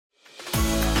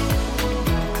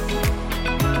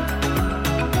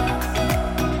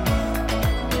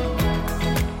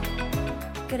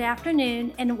Good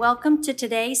afternoon, and welcome to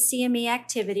today's CME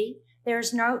activity. There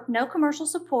is no commercial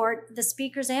support. The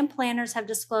speakers and planners have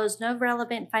disclosed no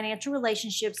relevant financial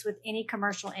relationships with any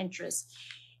commercial interests.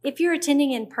 If you're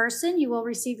attending in person, you will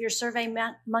receive your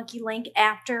SurveyMonkey link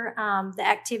after the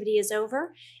activity is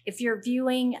over. If you're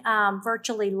viewing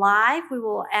virtually live, we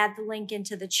will add the link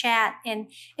into the chat. And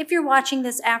if you're watching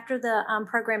this after the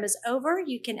program is over,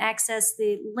 you can access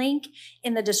the link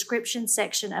in the description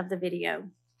section of the video.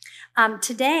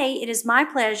 Today, it is my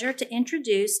pleasure to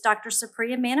introduce Dr.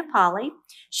 Supriya Mannepalli.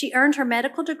 She earned her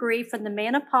medical degree from the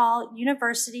Manipal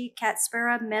University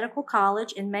Katspara Medical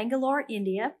College in Mangalore,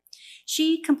 India.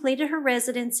 She completed her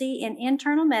residency in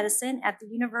internal medicine at the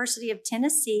University of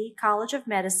Tennessee College of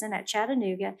Medicine at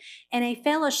Chattanooga and a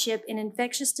fellowship in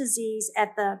infectious disease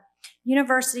at the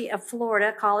University of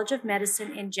Florida College of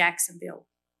Medicine in Jacksonville.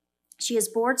 She is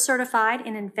board certified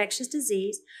in infectious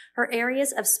disease. Her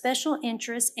areas of special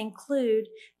interest include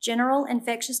general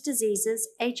infectious diseases,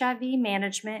 HIV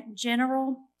management,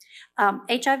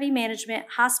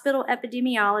 hospital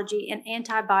epidemiology, and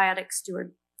antibiotic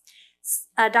stewardship.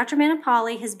 Dr.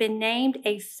 Mannepalli has been named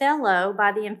a fellow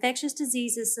by the Infectious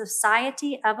Diseases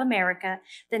Society of America,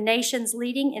 the nation's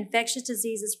leading infectious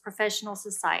diseases professional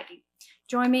society.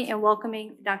 Join me in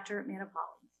welcoming Dr.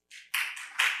 Mannepalli.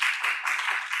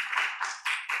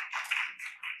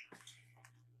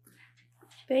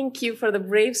 Thank you for the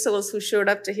brave souls who showed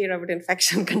up to hear about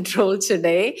infection control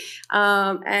today.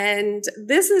 And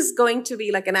this is going to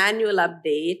be like an annual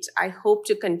update. I hope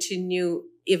to continue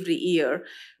every year.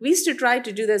 We used to try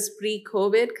to do this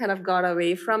pre-COVID, kind of got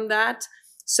away from that.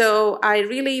 So I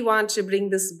really want to bring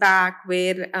this back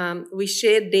where we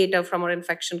share data from our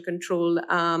infection control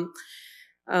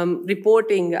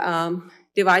reporting,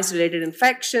 device-related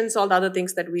infections, all the other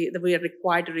things that we are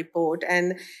required to report.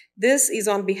 And this is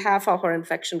on behalf of our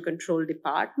infection control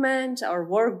department, our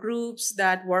work groups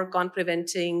that work on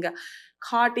preventing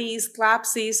CAR-Ts,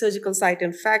 CLABSI, surgical site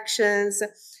infections.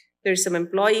 There's some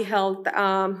employee health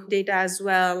data as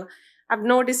well. I have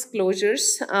no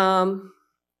disclosures.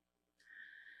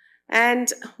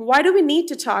 And why do we need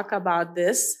to talk about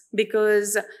this?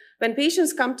 Because when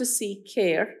patients come to seek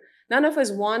care, none of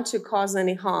us want to cause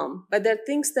any harm, but there are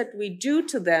things that we do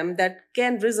to them that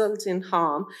can result in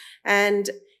harm. And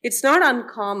it's not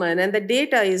uncommon, and the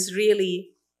data is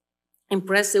really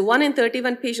impressive. 1 in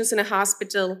 31 patients in a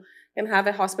hospital can have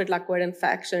a hospital-acquired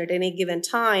infection at any given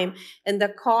time, and the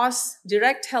cost,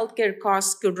 direct healthcare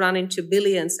costs could run into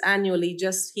billions annually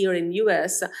just here in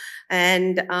US.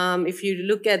 And if you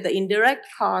look at the indirect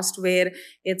cost, where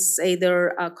it's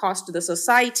either a cost to the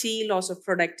society, loss of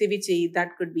productivity,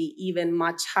 that could be even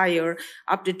much higher,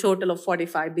 up to a total of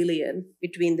 45 billion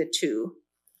between the two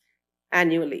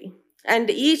annually. And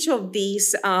each of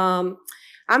these,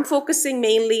 I'm focusing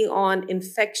mainly on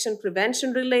infection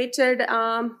prevention related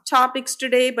topics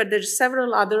today, but there's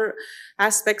several other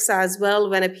aspects as well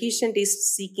when a patient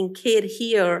is seeking care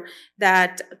here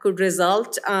that could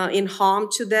result in harm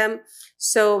to them.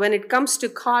 So when it comes to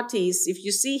CAR-Ts, if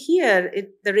you see here,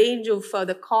 the range of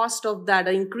the cost of that,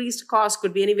 the increased cost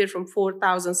could be anywhere from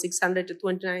 $4,600 to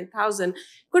 $29,000,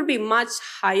 could be much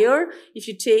higher if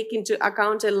you take into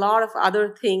account a lot of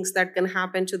other things that can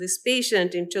happen to this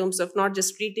patient in terms of not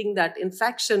just treating that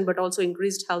infection, but also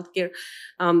increased healthcare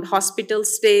hospital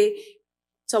stay.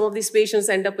 Some of these patients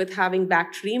end up with having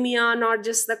bacteremia, not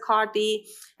just the CAR-T.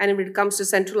 And when it comes to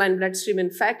central line bloodstream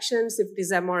infections, if it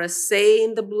is MRSA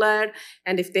in the blood,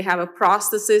 and if they have a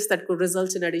prosthesis that could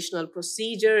result in additional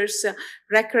procedures,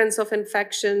 recurrence of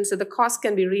infections, so the cost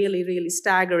can be really, really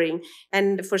staggering.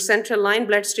 And for central line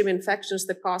bloodstream infections,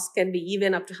 the cost can be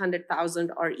even up to $100,000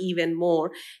 or even more.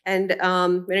 And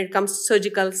when it comes to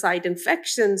surgical site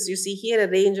infections, you see here a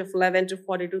range of $11,000 to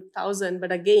 $42,000.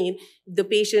 But again, if the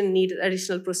patient needs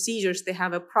additional procedures, they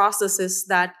have a prosthesis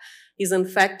that is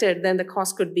infected, then the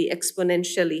cost could be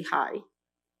exponentially high.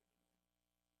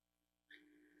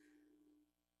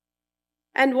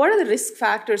 And what are the risk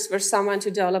factors for someone to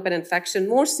develop an infection?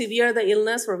 More severe the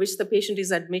illness for which the patient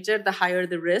is admitted, the higher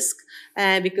the risk,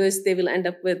 because they will end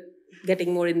up with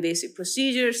getting more invasive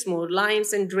procedures, more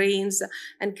lines and drains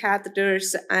and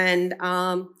catheters, and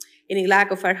any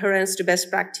lack of adherence to best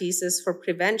practices for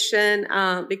prevention,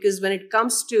 because when it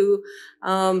comes to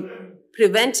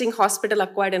preventing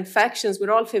hospital-acquired infections,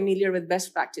 we're all familiar with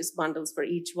best practice bundles for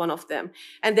each one of them.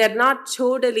 And they're not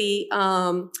totally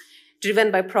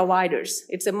driven by providers.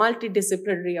 It's a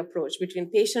multidisciplinary approach between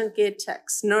patient care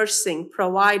techs, nursing,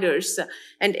 providers,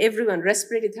 and everyone,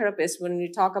 respiratory therapists. When we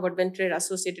talk about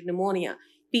ventilator-associated pneumonia,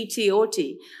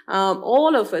 PTOT.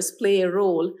 All of us play a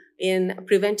role in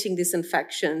preventing these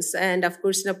infections. And of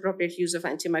course, inappropriate use of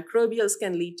antimicrobials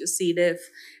can lead to C. diff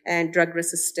and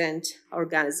drug-resistant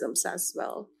organisms as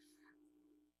well.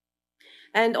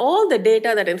 And all the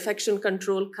data that infection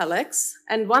control collects,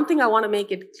 and one thing I want to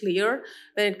make it clear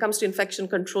when it comes to infection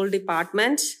control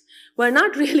department, we're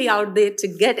not really out there to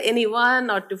get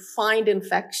anyone or to find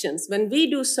infections. When we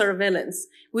do surveillance,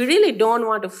 we really don't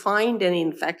want to find any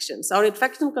infections. Our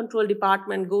infection control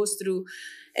department goes through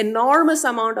enormous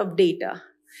amount of data,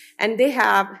 and they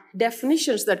have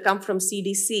definitions that come from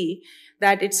CDC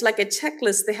that it's like a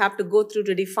checklist they have to go through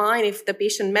to define if the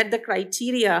patient met the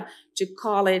criteria to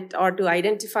call it or to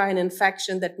identify an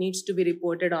infection that needs to be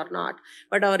reported or not.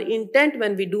 But our intent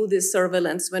when we do this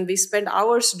surveillance, when we spend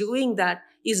hours doing that,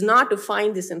 is not to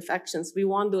find these infections. We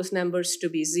want those numbers to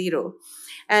be zero.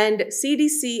 And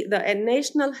CDC, the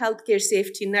National Healthcare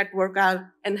Safety Network,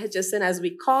 NHSN as we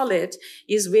call it,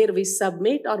 is where we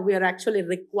submit, or we are actually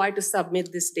required to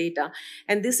submit this data.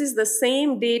 And this is the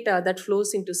same data that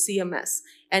flows into CMS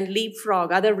and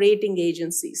Leapfrog, other rating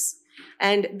agencies.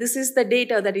 And this is the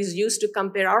data that is used to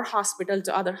compare our hospital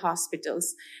to other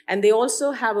hospitals. And they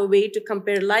also have a way to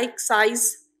compare like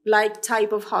size, like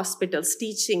type of hospitals,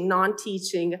 teaching,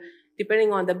 non-teaching,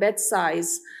 depending on the bed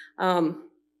size,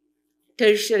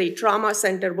 tertiary trauma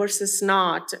center versus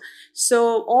not.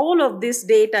 So all of this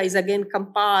data is again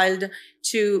compiled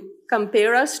to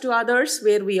compare us to others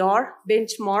where we are,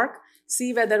 benchmark,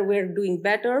 see whether we're doing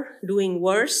better, doing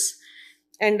worse,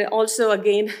 and also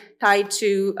again tied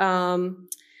to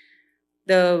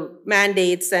the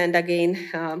mandates. And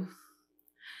again,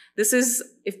 this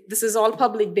is all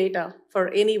public data for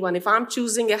anyone. If I'm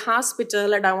choosing a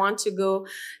hospital and I want to go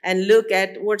and look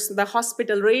at what's the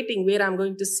hospital rating where I'm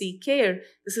going to seek care,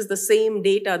 this is the same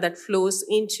data that flows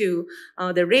into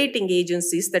the rating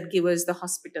agencies that give us the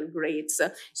hospital grades.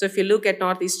 So if you look at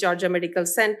Northeast Georgia Medical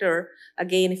Center,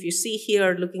 again, if you see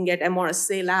here looking at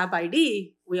MRSA lab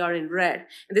ID, we are in red.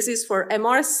 And this is for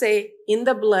MRSA in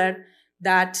the blood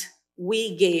that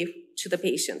we gave to the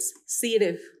patients. C.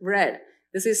 diff, red.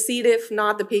 This is C. diff,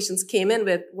 not the patients came in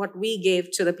with, what we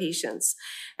gave to the patients.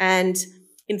 And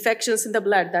infections in the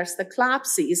blood, that's the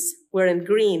CLABSIs, were in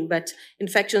green, but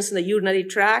infections in the urinary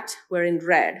tract were in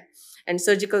red. And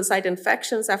surgical site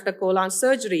infections after colon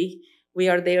surgery, we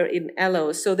are there in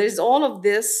yellow. So there's all of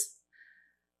this,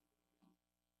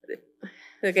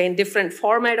 again, different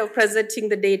format of presenting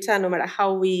the data, no matter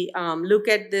how we look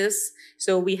at this.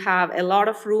 So we have a lot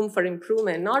of room for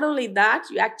improvement. Not only that,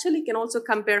 you actually can also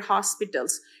compare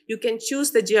hospitals. You can choose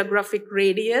the geographic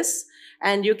radius,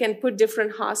 and you can put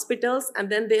different hospitals,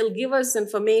 and then they'll give us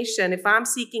information. If I'm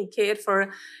seeking care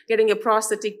for getting a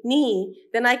prosthetic knee,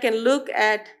 then I can look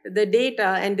at the data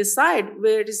and decide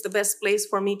where is the best place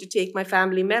for me to take my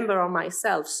family member or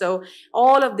myself. So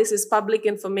all of this is public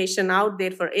information out there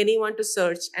for anyone to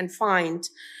search and find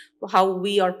how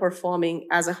we are performing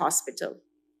as a hospital.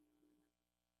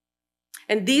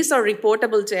 And these are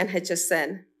reportable to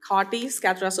NHSN. CAUTIs,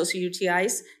 catheter-associated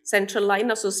UTIs, central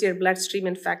line-associated bloodstream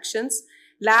infections,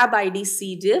 lab ID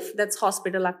C. diff, that's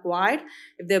hospital acquired.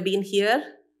 If they've been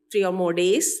here 3 or more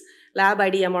days, lab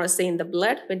ID MRSA in the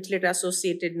blood,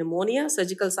 ventilator-associated pneumonia,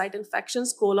 surgical site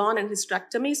infections, colon and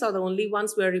hysterectomies are the only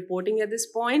ones we're reporting at this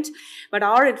point. But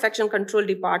our infection control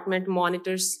department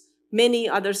monitors many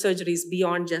other surgeries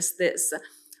beyond just this.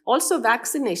 Also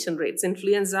vaccination rates,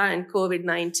 influenza and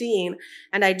COVID-19.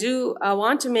 And I do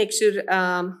want to make sure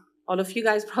all of you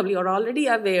guys probably are already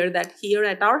aware that here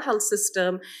at our health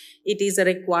system, it is a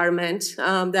requirement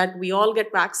that we all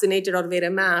get vaccinated or wear a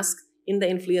mask in the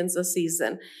influenza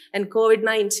season. And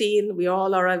COVID-19, we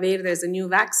all are aware there's a new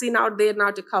vaccine out there now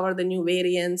to cover the new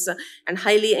variants, and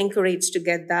highly encouraged to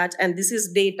get that. And this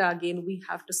is data, again, we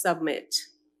have to submit.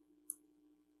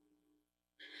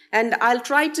 And I'll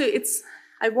try to,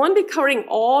 I won't be covering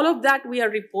all of that we are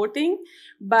reporting,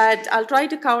 but I'll try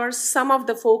to cover some of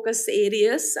the focus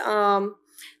areas.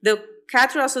 The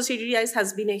catheter-associated UTIs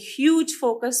has been a huge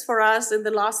focus for us in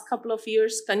the last couple of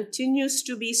years, continues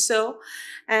to be so.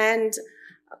 And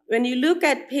when you look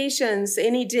at patients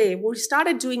any day, we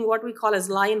started doing what we call as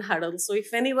line huddle. So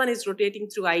if anyone is rotating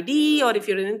through ID, or if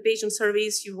you're in inpatient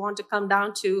service, you want to come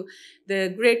down to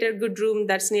the greater good room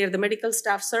that's near the medical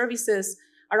staff services,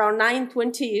 around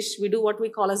 9:20-ish, we do what we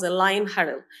call as a line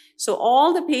huddle. So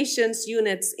all the patients'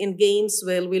 units in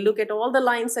Gainesville, we look at all the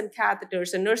lines and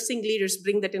catheters, and nursing leaders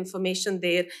bring that information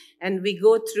there, and we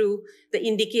go through the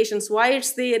indications, why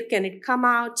it's there, can it come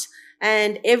out,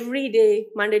 and every day,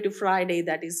 Monday to Friday,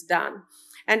 that is done.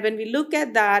 And when we look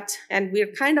at that, and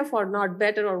we're kind of are not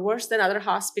better or worse than other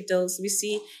hospitals, we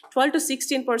see 12 to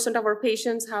 16% of our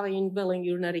patients have an indwelling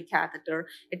urinary catheter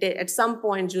at some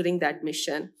point during the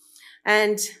admission.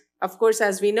 And of course,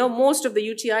 as we know, most of the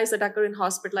UTIs that occur in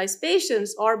hospitalized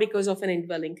patients are because of an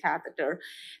indwelling catheter.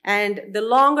 And the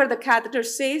longer the catheter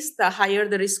stays, the higher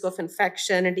the risk of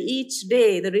infection. And each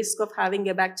day, the risk of having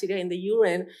a bacteria in the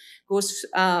urine goes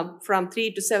from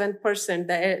 3 to 7%,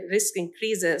 the risk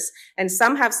increases. And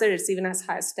some have said it's even as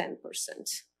high as 10%.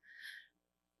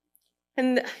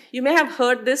 And you may have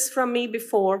heard this from me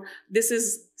before. This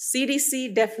is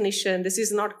CDC definition. This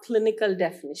is not clinical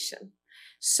definition.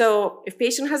 So if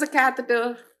patient has a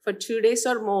catheter for 2 days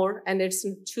or more, and it's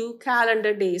in 2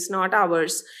 calendar days, not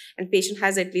hours, and patient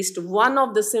has at least one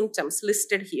of the symptoms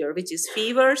listed here, which is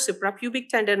fever, suprapubic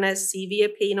tenderness, severe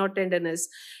pain or tenderness,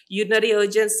 urinary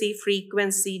urgency,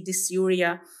 frequency,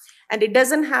 dysuria, and it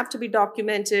doesn't have to be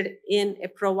documented in a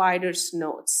provider's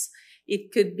notes.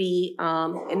 It could be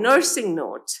a nursing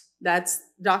note that's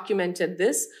documented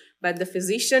this, but the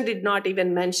physician did not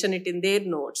even mention it in their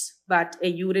notes. But a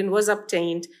urine was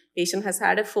obtained, patient has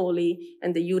had a Foley,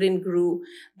 and the urine grew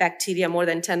bacteria more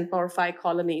than 10 power 5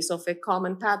 colonies of a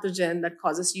common pathogen that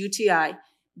causes UTI.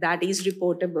 That is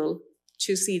reportable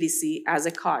to CDC as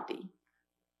a CAR-T.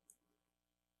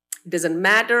 It doesn't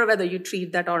matter whether you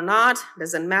treat that or not,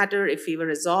 doesn't matter if fever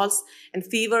resolves, and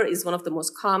fever is one of the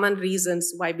most common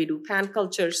reasons why we do pan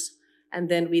cultures, and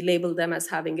then we label them as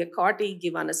having a CAR-T,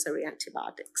 give unnecessary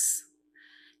antibiotics.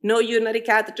 No urinary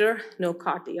catheter, no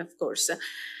CAR-T, of course.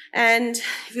 And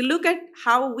if you look at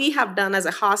how we have done as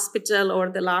a hospital over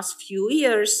the last few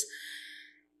years,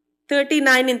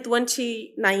 39 in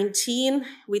 2019,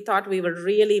 we thought we were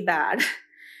really bad.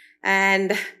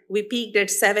 And we peaked at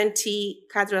 70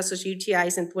 catheter-associated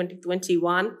UTIs in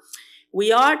 2021.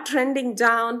 We are trending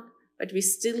down, but we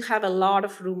still have a lot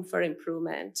of room for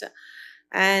improvement.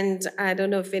 And I don't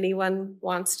know if anyone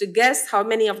wants to guess how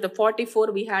many of the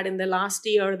 44 we had in the last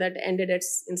year that ended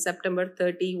in September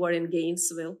 30 were in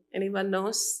Gainesville. Anyone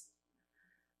knows?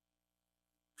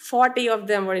 40 of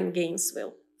them were in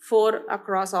Gainesville, 4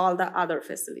 across all the other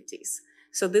facilities.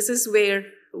 So this is where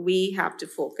we have to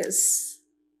focus.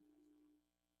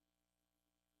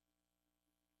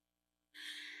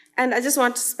 And I just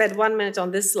want to spend 1 minute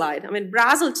on this slide. I mean,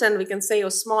 Brazelton, we can say,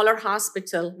 a smaller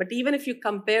hospital, but even if you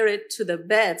compare it to the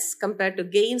beds compared to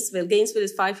Gainesville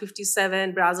is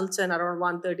 557, Brazelton around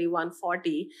 130,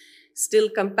 140. Still,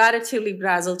 comparatively,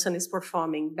 Brazelton is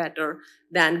performing better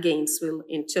than Gainesville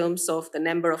in terms of the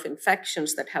number of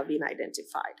infections that have been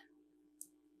identified.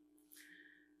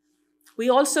 We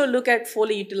also look at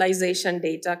Foley utilization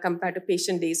data compared to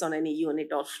patient days on any unit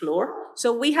or floor.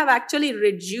 So we have actually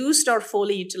reduced our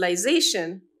Foley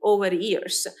utilization over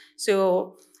years.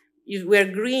 So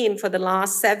we're green for the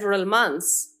last several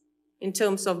months in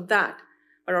terms of that.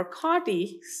 But our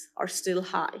CAR-Ts are still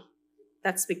high.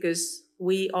 That's because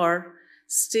we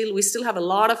still have a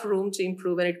lot of room to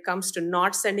improve when it comes to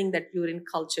not sending that urine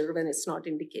culture when it's not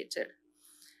indicated.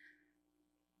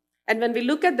 And when we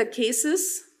look at the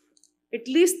cases, at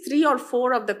least 3 or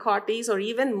 4 of the CAR-Ts, or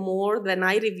even more when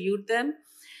I reviewed them,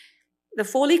 the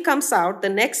Foley comes out. The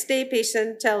next day,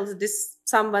 patient tells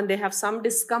someone they have some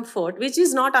discomfort, which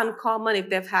is not uncommon if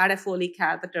they've had a Foley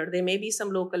catheter. There may be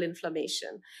some local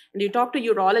inflammation. And you talk to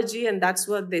urology, and that's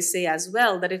what they say as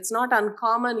well, that it's not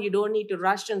uncommon. You don't need to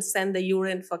rush and send the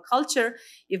urine for culture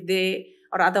if they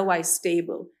are otherwise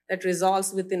stable. That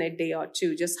resolves within a day or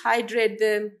 2. Just hydrate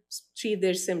them, treat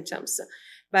their symptoms.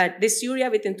 But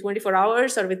dysuria within 24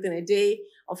 hours or within a day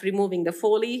of removing the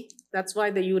Foley, that's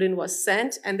why the urine was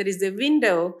sent. And there is a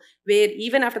window where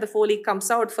even after the Foley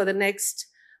comes out for the next,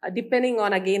 depending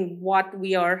on, again, what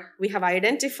we have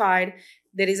identified,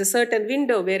 there is a certain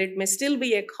window where it may still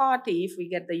be a CAR-T if we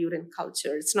get the urine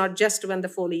culture. It's not just when the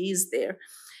Foley is there.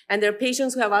 And there are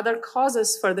patients who have other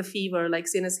causes for the fever, like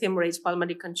CNS hemorrhage,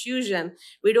 pulmonary contusion.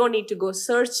 We don't need to go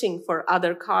searching for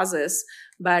other causes,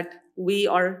 but we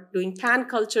are doing pan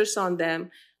cultures on them,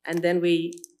 and then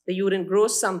the urine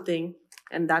grows something,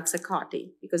 and that's a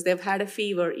CAR-T because they've had a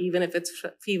fever, even if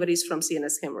fever is from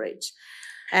CNS hemorrhage.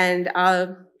 And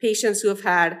patients who have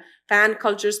had pan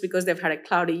cultures because they've had a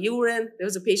cloudy urine. There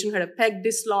was a patient who had a peg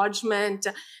dislodgement,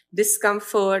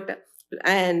 discomfort,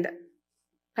 and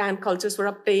pan cultures were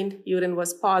obtained, urine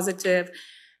was positive.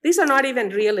 These are not even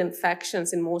real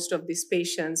infections in most of these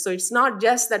patients. So it's not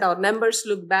just that our numbers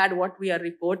look bad, what we are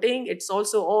reporting. It's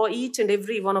also each and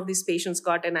every one of these patients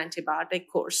got an antibiotic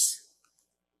course.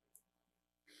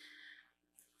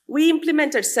 We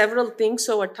implemented several things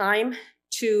over time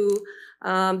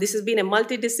this has been a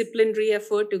multidisciplinary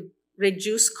effort to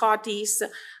reduce COTs.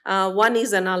 One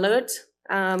is an alert.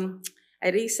 I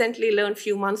recently learned a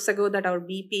few months ago that our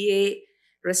BPA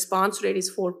response rate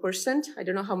is 4%. I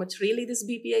don't know how much really this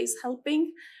BPA is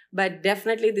helping, but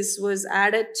definitely this was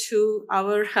added to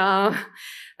our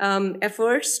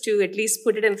efforts to at least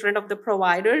put it in front of the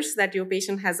providers that your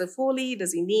patient has a Foley,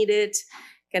 does he need it,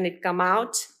 can it come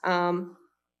out?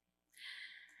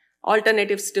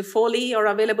 Alternatives to Foley are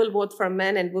available both for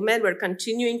men and women. We're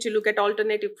continuing to look at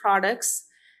alternative products.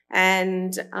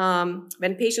 And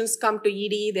when patients come to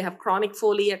ED, they have chronic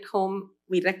Foley at home,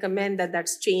 we recommend that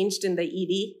that's changed in the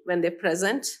ED when they're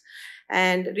present.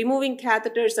 And removing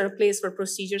catheters are placed for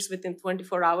procedures within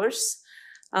 24 hours.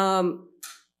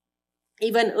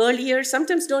 Even earlier,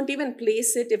 sometimes don't even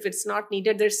place it if it's not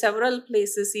needed. There's several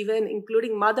places, even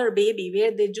including mother-baby, where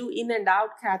they do in and out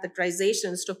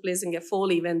catheterizations to placing a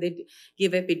Foley when they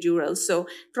give epidural. So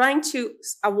trying to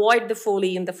avoid the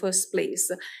Foley in the first place.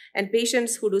 And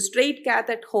patients who do straight cath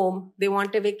at home, they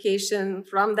want a vacation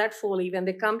from that Foley. When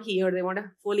they come here, they want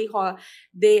a Foley,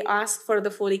 they ask for the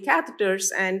Foley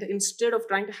catheters. And instead of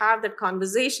trying to have that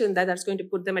conversation that's going to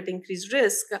put them at increased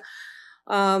risk,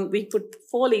 we put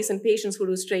Foleys in patients who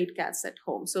do straight caths at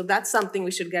home. So that's something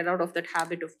we should get out of that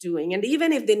habit of doing. And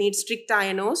even if they need strict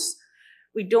INOs,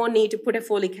 we don't need to put a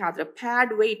Foley catheter.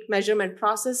 Pad weight measurement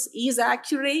process is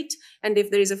accurate. And if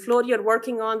there is a floor you're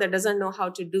working on that doesn't know how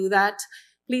to do that,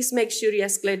 please make sure you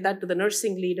escalate that to the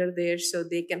nursing leader there so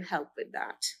they can help with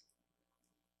that.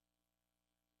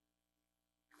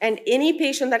 And any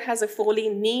patient that has a Foley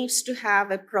needs to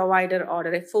have a provider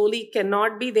order. A Foley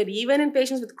cannot be there, even in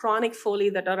patients with chronic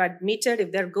Foley that are admitted.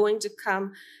 If they're going to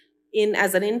come in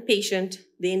as an inpatient,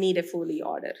 they need a Foley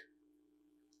order.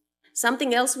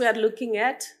 Something else we are looking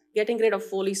at, getting rid of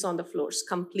Foleys on the floors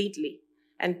completely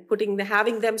and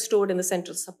having them stored in the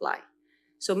central supply.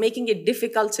 So making it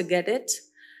difficult to get it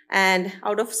and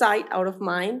out of sight, out of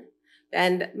mind,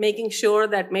 and making sure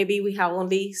that maybe we have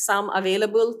only some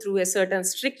available through a certain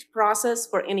strict process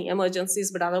for any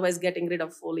emergencies, but otherwise getting rid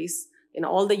of Foleys in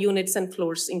all the units and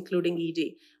floors, including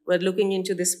ED. We're looking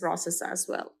into this process as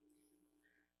well.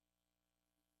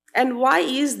 And why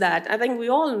is that? I think we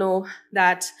all know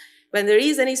that when there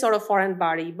is any sort of foreign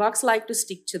body, bugs like to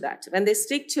stick to that. When they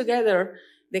stick together,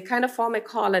 they kind of form a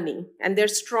colony and they're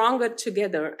stronger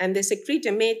together and they secrete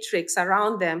a matrix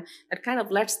around them that kind of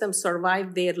lets them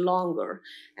survive there longer.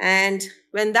 And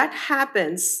when that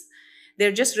happens,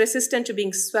 they're just resistant to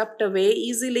being swept away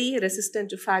easily, resistant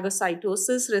to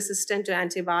phagocytosis, resistant to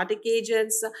antibiotic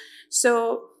agents.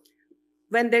 So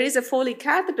when there is a Foley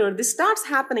catheter, this starts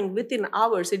happening within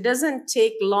hours. It doesn't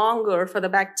take longer for the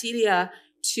bacteria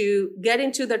to get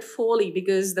into that Foley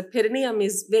because the perineum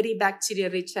is very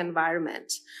bacteria-rich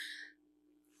environment.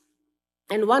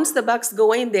 And once the bugs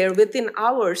go in there, within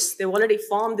hours, they've already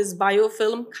formed this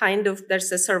biofilm,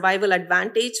 there's a survival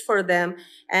advantage for them.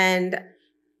 And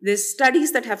there's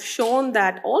studies that have shown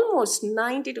that almost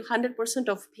 90 to 100%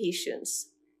 of patients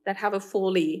that have a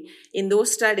Foley in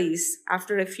those studies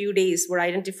after a few days were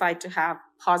identified to have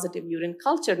positive urine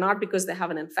culture, not because they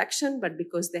have an infection, but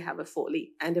because they have a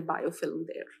Foley and a biofilm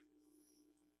there.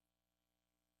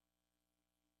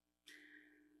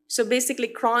 So basically,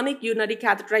 chronic urinary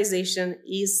catheterization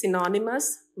is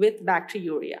synonymous with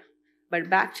bacteriuria. But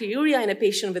bacteriuria in a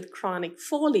patient with chronic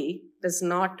Foley does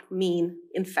not mean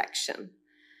infection.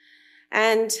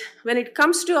 And when it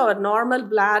comes to our normal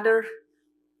bladder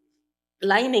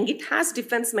lining, it has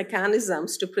defense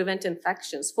mechanisms to prevent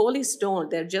infections. Foleys don't,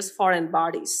 they're just foreign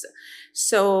bodies.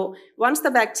 So once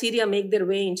the bacteria make their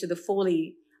way into the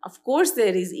Foley, of course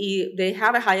they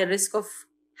have a higher risk of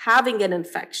having an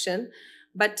infection,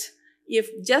 but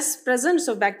if just presence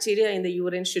of bacteria in the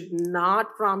urine should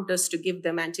not prompt us to give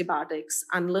them antibiotics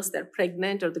unless they're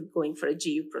pregnant or they're going for a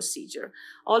GU procedure.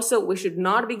 Also, we should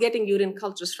not be getting urine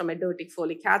cultures from a dirty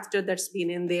Foley catheter that's been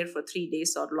in there for 3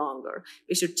 days or longer.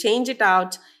 We should change it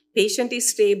out. Patient is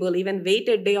stable, even wait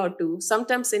a day or two.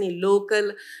 Sometimes any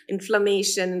local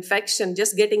inflammation, infection,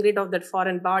 just getting rid of that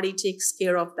foreign body takes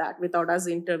care of that without us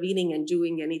intervening and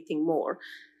doing anything more.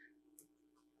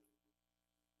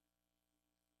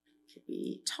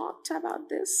 We talked about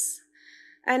this.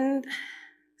 And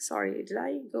sorry, did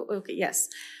I go? Okay, yes.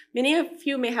 Many of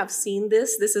you may have seen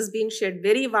this. This has been shared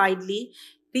very widely.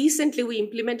 Recently, we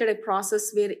implemented a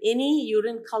process where any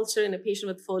urine culture in a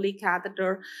patient with Foley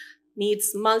catheter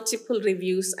needs multiple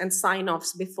reviews and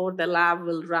sign-offs before the lab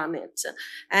will run it.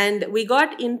 And we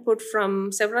got input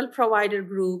from several provider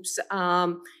groups,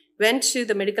 went to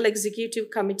the medical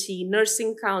executive committee,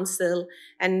 nursing council,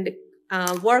 and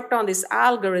worked on this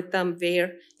algorithm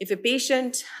where if a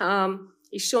patient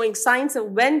is showing signs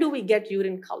of when do we get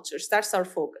urine cultures. That's our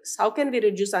focus. How can we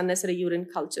reduce unnecessary urine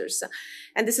cultures?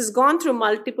 And this has gone through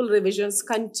multiple revisions,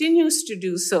 continues to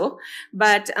do so.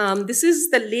 But this is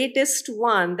the latest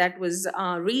one that was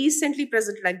recently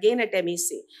presented again at MEC.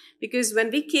 Because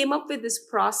when we came up with this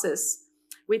process,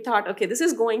 we thought, okay, this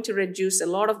is going to reduce a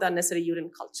lot of the unnecessary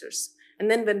urine cultures. And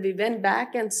then when we went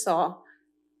back and saw,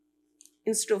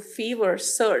 instead of fever,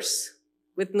 SIRS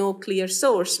with no clear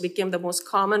source became the most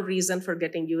common reason for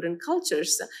getting urine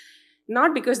cultures.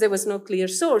 Not because there was no clear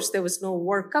source, there was no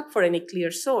workup for any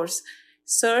clear source.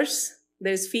 SIRS,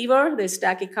 there's fever, there's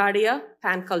tachycardia,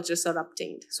 pan cultures are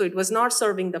obtained. So it was not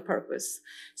serving the purpose.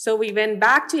 So we went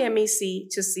back to MEC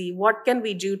to see what can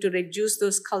we do to reduce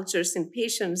those cultures in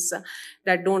patients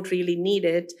that don't really need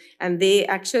it. And they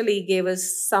actually gave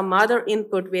us some other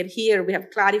input where here we have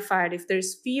clarified if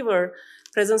there's fever,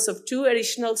 presence of 2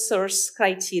 additional SIRS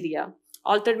criteria,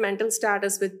 altered mental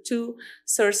status with 2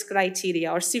 SIRS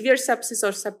criteria, or severe sepsis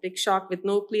or septic shock with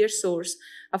no clear source.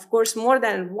 Of course, more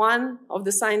than one of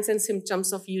the signs and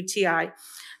symptoms of UTI.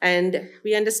 And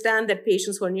we understand that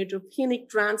patients who are neutropenic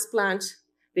transplant,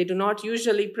 they do not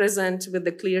usually present with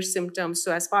the clear symptoms.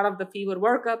 So as part of the fever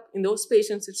workup, in those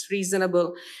patients, it's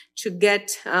reasonable to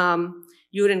get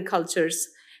urine cultures.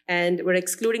 And we're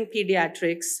excluding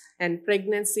pediatrics, and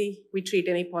pregnancy, we treat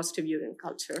any positive urine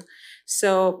culture.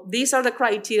 So these are the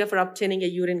criteria for obtaining a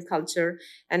urine culture.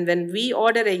 And when we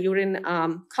order a urine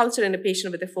culture in a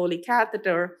patient with a Foley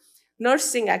catheter,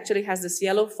 nursing actually has this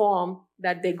yellow form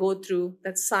that they go through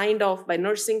that's signed off by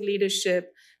nursing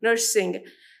leadership, nursing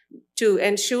to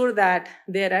ensure that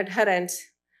they're adherent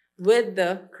with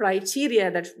the criteria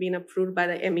that's been approved by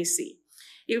the MEC.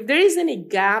 If there is any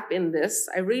gap in this,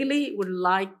 I really would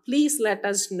like, please let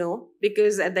us know,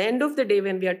 because at the end of the day,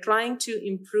 when we are trying to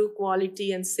improve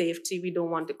quality and safety, we don't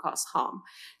want to cause harm.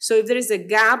 So if there is a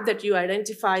gap that you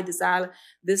identify,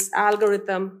 this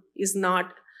algorithm is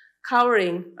not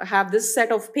covering, have this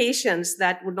set of patients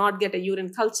that would not get a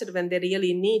urine culture when they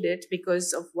really need it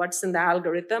because of what's in the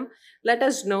algorithm, let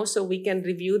us know so we can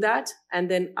review that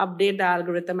and then update the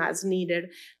algorithm as needed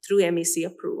through MEC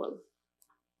approval.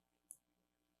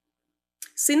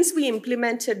 Since we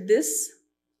implemented this,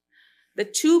 the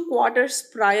 2 quarters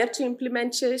prior to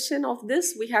implementation of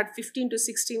this, we had 15 to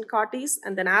 16 CAR-Ts,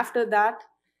 and then after that,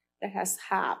 that has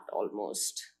halved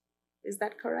almost. Is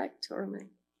that correct? Or am I?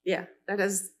 Yeah, that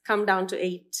has come down to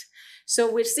 8.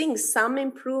 So we're seeing some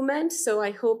improvement, so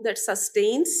I hope that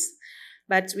sustains,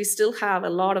 but we still have a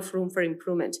lot of room for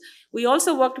improvement. We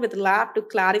also worked with lab to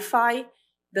clarify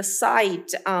the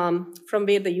site from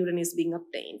where the urine is being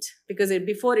obtained. Because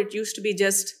before it used to be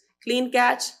just clean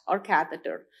catch or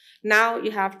catheter. Now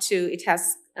you have to,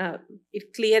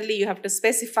 clearly you have to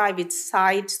specify which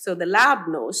site so the lab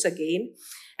knows again.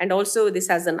 And also this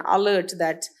has an alert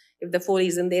that if the Foley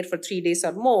is in there for 3 days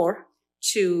or more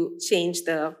to change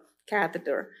the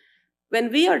catheter. When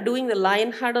we are doing the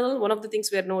line huddle, one of the things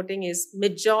we are noting is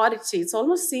majority, it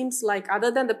almost seems like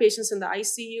other than the patients in the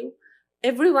ICU,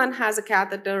 everyone has a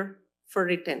catheter for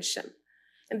retention.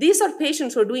 And these are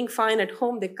patients who are doing fine at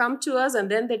home. They come to us and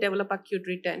then they develop acute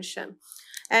retention.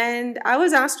 And I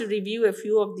was asked to review a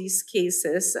few of these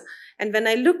cases. And when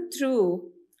I looked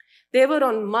through, they were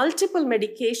on multiple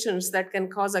medications that can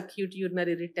cause acute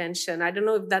urinary retention. I don't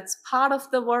know if that's part of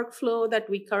the workflow that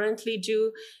we currently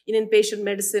do in inpatient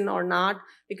medicine or not,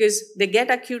 because they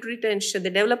get acute retention, they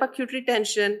develop acute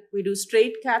retention, we do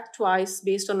straight cath twice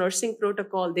based on nursing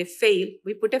protocol, they fail,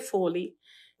 we put a Foley,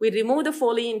 we remove the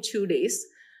Foley in 2 days,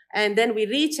 and then we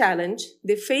re-challenge,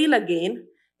 they fail again,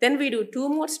 then we do 2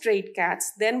 more straight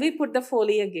caths, then we put the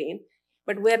Foley again,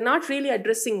 but we're not really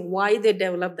addressing why they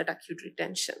develop that acute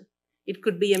retention. It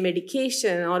could be a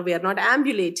medication or we are not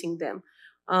ambulating them.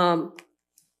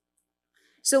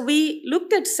 So we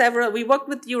looked at several, we worked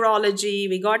with urology,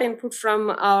 we got input from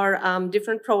our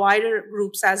different provider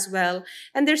groups as well.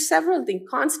 And there's several things.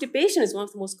 Constipation is one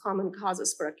of the most common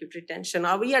causes for acute retention.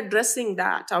 Are we addressing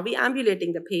that? Are we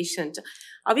ambulating the patient?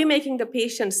 Are we making the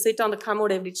patient sit on the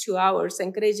commode every 2 hours,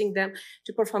 encouraging them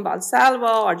to perform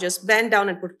Valsalva or just bend down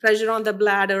and put pressure on the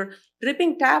bladder?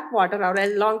 Dripping tap water, our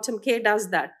long-term care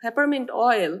does that. Peppermint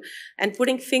oil and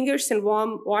putting fingers in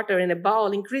warm water in a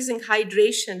bowl, increasing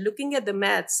hydration, looking at the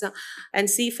meds and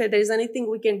see if there is anything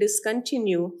we can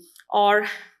discontinue or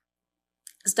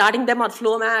starting them on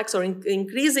Flomax or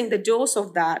increasing the dose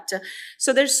of that.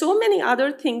 So there's so many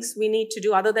other things we need to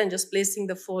do other than just placing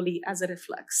the Foley as a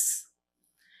reflex.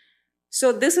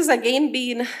 So this is again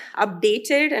being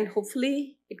updated, and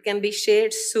hopefully it can be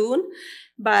shared soon.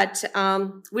 But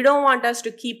we don't want us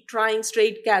to keep trying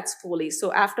straight cats Foley.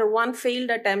 So after one failed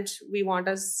attempt, we want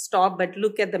us to stop, but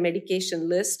look at the medication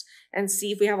list and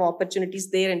see if we have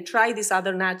opportunities there and try these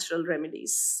other natural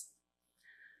remedies.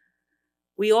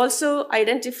 We also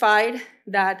identified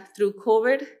that through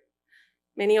COVID,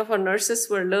 many of our nurses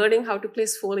were learning how to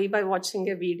place Foley by watching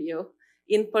a video.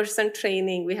 In-person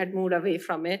training, we had moved away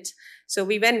from it. So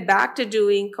we went back to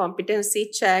doing competency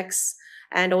checks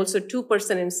and also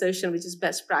 2% insertion, which is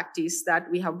best practice, that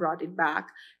we have brought it back.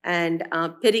 And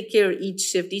pedicure each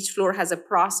shift. Each floor has a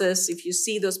process. If you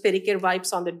see those pedicure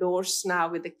wipes on the doors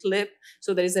now with a clip,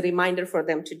 so there is a reminder for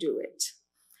them to do it.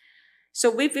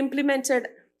 So we've implemented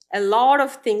a lot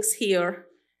of things here.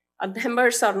 Our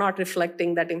numbers are not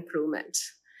reflecting that improvement.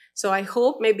 So I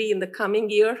hope maybe in the coming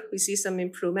year, we see some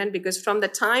improvement, because from the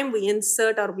time we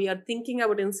insert or we are thinking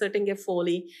about inserting a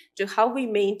Foley to how we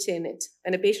maintain it.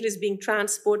 When a patient is being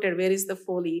transported, where is the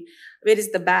Foley? Where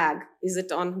is the bag? Is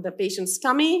it on the patient's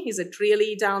tummy? Is it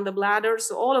really down the bladder?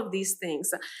 So all of these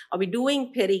things. Are we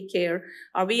doing pedicare?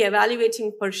 Are we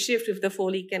evaluating per shift if the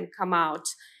Foley can come out?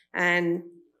 And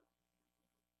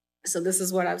so this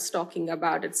is what I was talking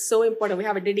about. It's so important. We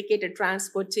have a dedicated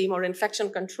transport team, or infection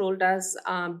control does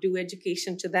do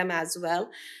education to them as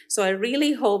well. So I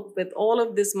really hope with all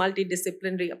of this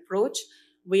multidisciplinary approach,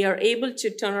 we are able to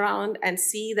turn around and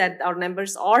see that our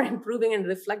numbers are improving and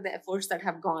reflect the efforts that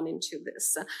have gone into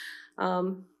this.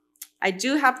 I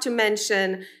do have to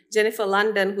mention Jennifer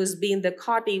London, who's been the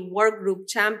CAUTI work group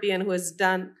champion, who has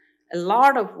done a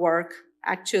lot of work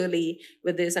actually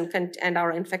with this, and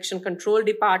our infection control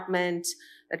department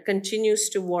that continues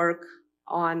to work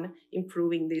on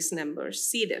improving these numbers.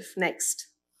 C. diff, next.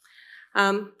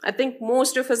 I think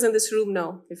most of us in this room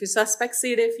know, if you suspect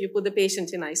C. diff, you put the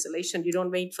patient in isolation. You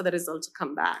don't wait for the result to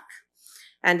come back.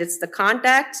 And it's the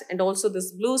contact and also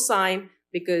this blue sign,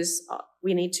 because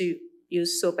we need to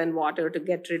use soap and water to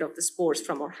get rid of the spores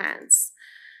from our hands.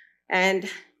 And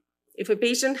if a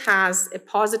patient has a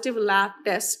positive lab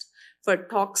test for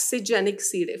toxigenic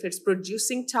C. diff, if it's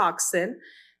producing toxin,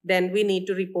 then we need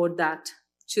to report that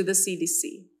to the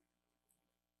CDC.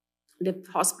 The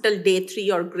hospital day 3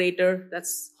 or greater,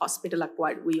 that's hospital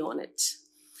acquired, we own it.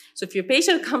 So if your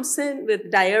patient comes in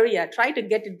with diarrhea, try to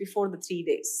get it before the 3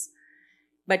 days.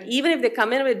 But even if they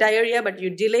come in with diarrhea, but you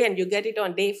delay and you get it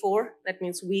on day 4, that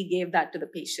means we gave that to the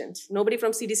patient. Nobody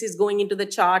from CDC is going into the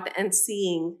chart and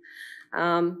seeing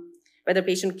whether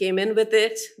patient came in with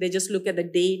it. They just look at the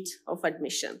date of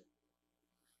admission.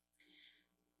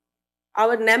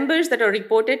 Our numbers that are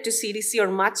reported to CDC are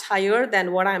much higher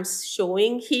than what I'm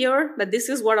showing here, but this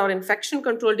is what our infection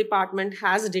control department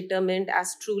has determined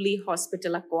as truly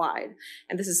hospital acquired.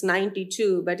 And this is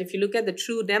 92, but if you look at the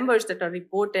true numbers that are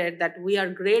reported that we are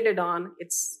graded on,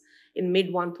 it's in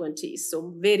mid 120s,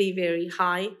 so very, very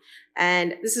high.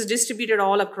 And this is distributed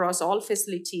all across all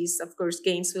facilities, of course,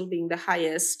 Gainesville being the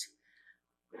highest.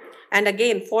 And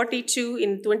again, 42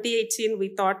 in 2018, we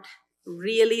thought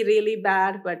really, really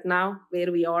bad, but now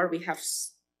where we are, we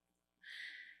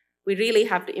really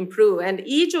have to improve. And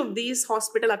each of these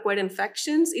hospital-acquired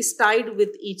infections is tied with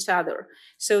each other.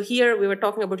 So here we were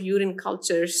talking about urine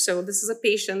cultures. So this is a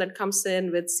patient that comes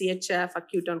in with CHF,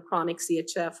 acute and chronic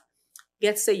CHF,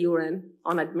 gets a urine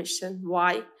on admission.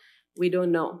 Why? We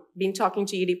don't know. Been talking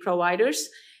to ED providers.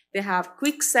 They have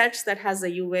quick sets that has a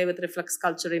UA with reflex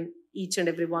culture in each and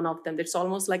every one of them. It's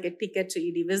almost like a ticket to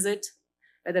ED visit,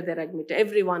 whether they're admitted.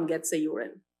 Everyone gets a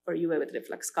urine for UA with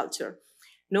reflex culture.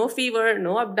 No fever,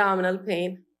 no abdominal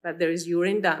pain, but there is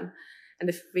urine done. And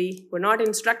if we're not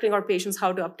instructing our patients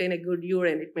how to obtain a good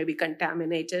urine, it may be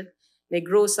contaminated, may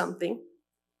grow something.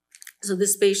 So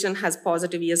this patient has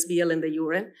positive ESBL in the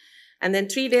urine. And then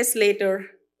 3 days later,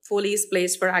 Foley is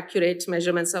placed for accurate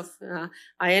measurements of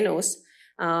INOs.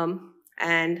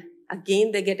 And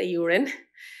again, they get a urine.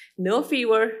 No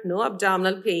fever, no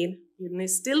abdominal pain. Urine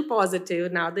is still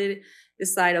positive. Now they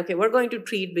decide, okay, we're going to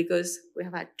treat because we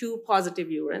have had 2 positive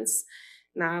urines.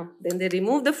 Now, then they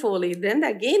remove the Foley. Then they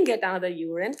again get another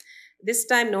urine. This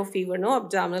time, no fever, no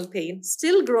abdominal pain.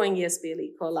 Still growing ESBL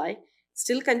E. coli.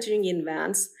 Still continuing in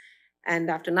advance. And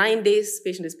after 9 days,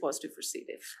 patient is positive for C.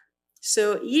 diff.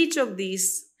 So each of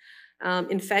these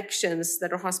infections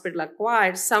that are hospital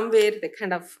acquired, somewhere they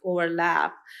kind of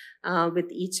overlap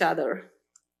with each other.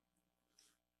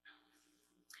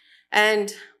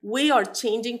 And we are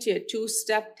changing to a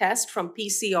 2-step test from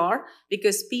PCR,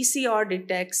 because PCR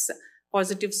detects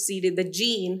positive C. diff, the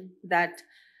gene that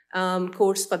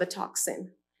codes for the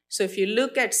toxin. So if you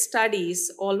look at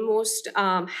studies, almost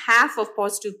half of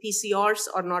positive PCRs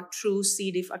are not true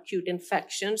C. diff acute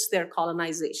infections, they're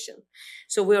colonization.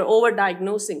 So we're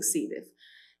overdiagnosing C. diff.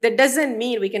 That doesn't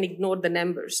mean we can ignore the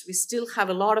numbers. We still have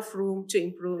a lot of room to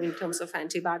improve in terms of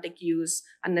antibiotic use,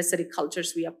 unnecessary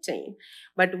cultures we obtain.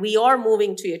 But we are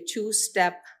moving to a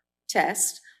two-step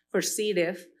test for C.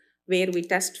 diff, where we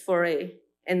test for an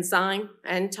enzyme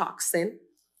and toxin.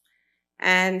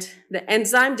 And the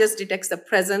enzyme just detects the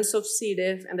presence of C.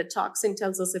 diff, and the toxin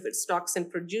tells us if it's toxin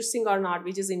producing or not,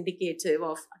 which is indicative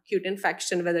of acute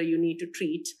infection, whether you need to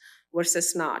treat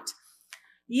versus not.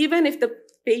 Even if the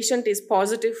patient is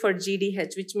positive for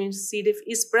GDH, which means C. diff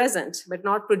is present but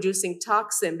not producing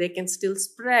toxin, they can still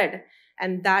spread.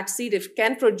 And that C. diff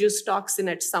can produce toxin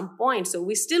at some point. So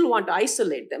we still want to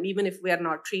isolate them, even if we are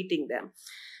not treating them.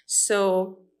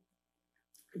 So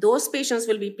those patients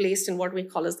will be placed in what we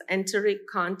call as enteric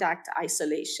contact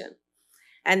isolation.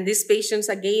 And these patients,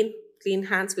 again, clean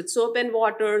hands with soap and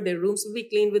water. Their rooms will be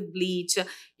cleaned with bleach.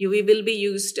 UV will be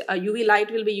used, UV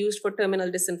light will be used for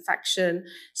terminal disinfection.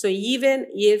 So even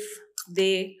if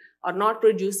they are not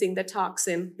producing the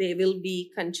toxin, they will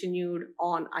be continued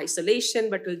on isolation,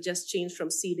 but will just change from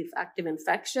C. diff active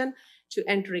infection to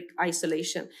enteric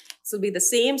isolation. This will be the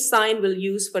same sign we'll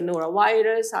use for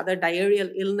norovirus, other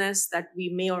diarrheal illness that we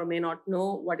may or may not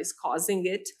know what is causing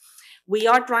it. We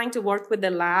are trying to work with the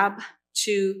lab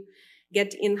to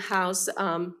get in-house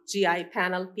GI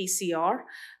panel PCR,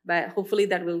 but hopefully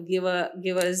that will give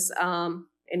us an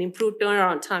improved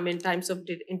turnaround time in terms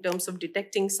of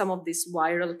detecting some of these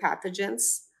viral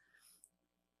pathogens,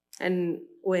 and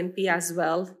ONP as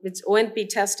well, which ONP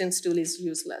test in stool is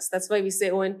useless. That's why we say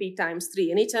ONP times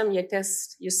 3. Anytime you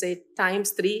test, you say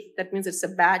times 3, that means it's a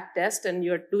bad test and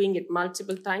you're doing it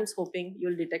multiple times, hoping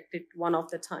you'll detect it one of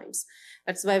the times.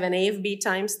 That's why when AFB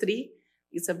times 3,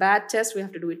 it's a bad test, we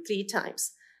have to do it 3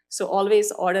 times. So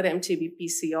always order MTB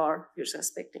PCR if you're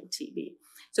suspecting TB.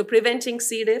 So preventing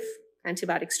C. diff,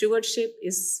 antibiotic stewardship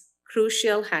is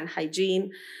crucial, hand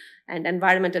hygiene, and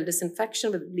environmental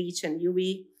disinfection with bleach and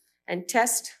UV, and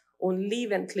test only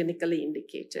when clinically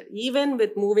indicated. Even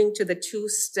with moving to the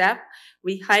 2-step,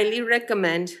 we highly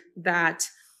recommend that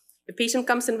if patient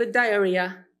comes in with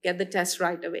diarrhea, get the test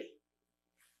right away.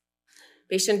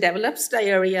 Patient develops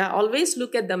diarrhea, always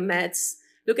look at the meds,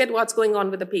 look at what's going on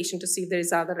with the patient to see if there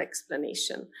is other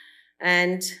explanation.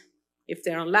 And if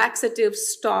they're on laxatives,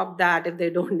 stop that if they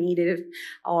don't need it.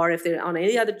 Or if they're on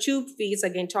any other tube feeds,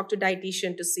 again, talk to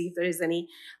dietitian to see if there is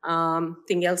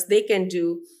anything else they can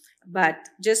do. But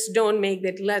just don't make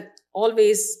that,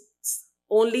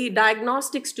 only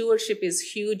diagnostic stewardship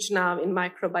is huge now in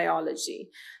microbiology,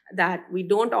 that we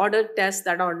don't order tests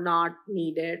that are not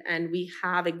needed, and we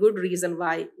have a good reason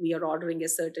why we are ordering a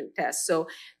certain test. So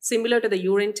similar to the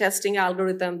urine testing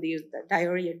algorithm, the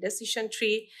diarrhea decision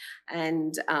tree,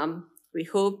 and we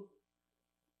hope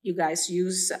you guys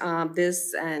use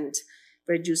this and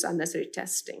reduce unnecessary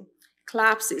testing.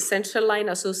 CLABSI, central line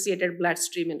associated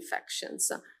bloodstream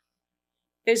infections.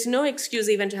 There's no excuse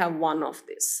even to have one of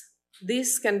this.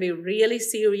 This can be really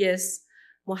serious,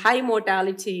 high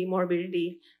mortality,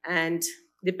 morbidity, and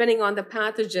depending on the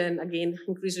pathogen, again,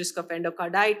 increased risk of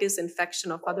endocarditis,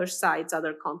 infection of other sites,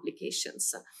 other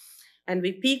complications. And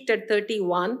we peaked at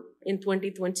 31 in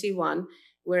 2021.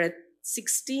 We're at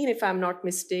 16, if I'm not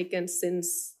mistaken,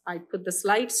 since I put the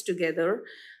slides together.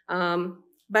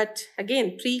 But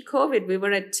again, pre-COVID, we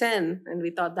were at 10, and we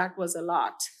thought that was a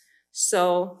lot.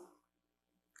 So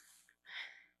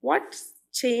what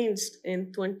changed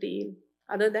in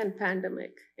other than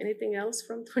pandemic? Anything else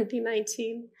from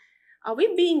 2019? Are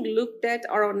we being looked at,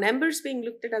 or our numbers being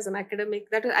looked at as an academic?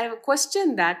 I have a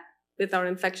question that with our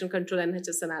infection control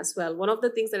NHSN as well. One of the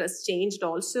things that has changed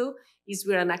also is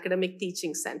we're an academic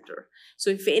teaching center. So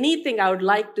if anything, I would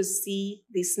like to see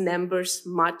these numbers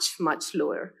much, much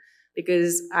lower,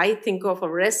 because I think of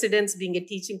our residents being a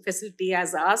teaching facility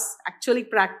as us actually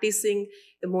practicing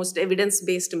the most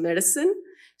evidence-based medicine.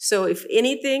 So if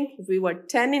anything, if we were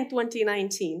 10 in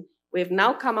 2019, we have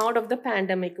now come out of the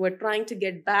pandemic. We're trying to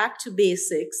get back to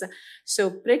basics. So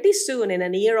pretty soon, in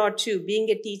a year or two, being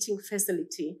a teaching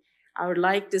facility, I would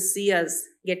like to see us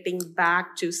getting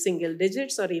back to single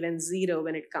digits or even 0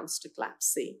 when it comes to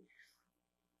CLABSI.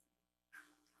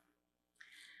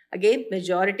 Again,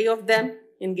 majority of them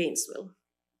in Gainesville.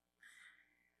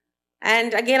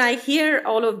 And again, I hear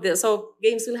all of this. So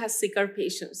Gainesville has sicker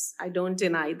patients. I don't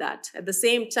deny that. At the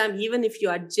same time, even if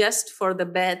you adjust for the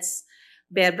beds,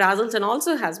 Brazelton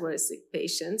also has very sick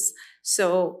patients.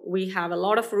 So we have a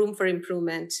lot of room for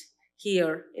improvement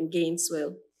here in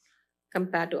Gainesville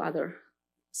compared to other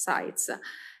sites.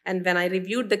 And when I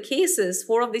reviewed the cases,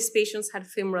 4 of these patients had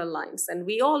femoral lines. And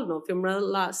we all know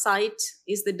femoral site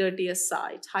is the dirtiest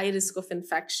site, high risk of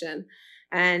infection.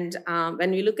 And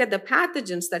when we look at the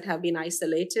pathogens that have been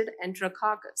isolated,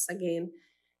 enterococcus, again,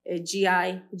 a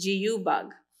GU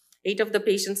bug. 8 of the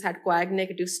patients had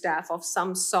coag-negative staph of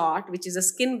some sort, which is a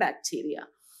skin bacteria.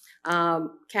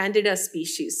 Candida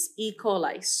species, E.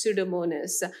 coli,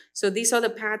 Pseudomonas. So these are the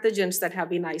pathogens that have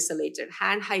been isolated.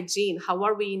 Hand hygiene, how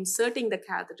are we inserting the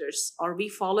catheters? Are we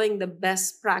following the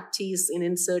best practice in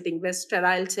inserting, best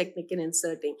sterile technique in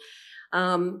inserting?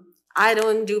 I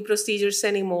don't do procedures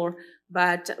anymore,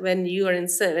 but when you are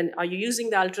are you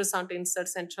using the ultrasound to insert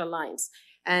central lines?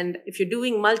 And if you're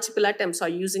doing multiple attempts, are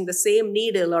you using the same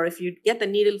needle? Or if you get the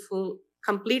needle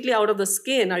completely out of the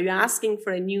skin, are you asking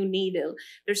for a new needle?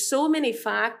 There's so many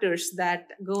factors that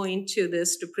go into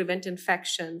this to prevent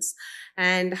infections.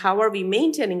 And how are we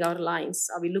maintaining our lines?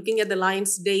 Are we looking at the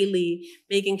lines daily,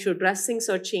 making sure dressings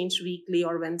are changed weekly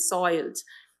or when soiled,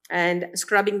 and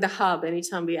scrubbing the hub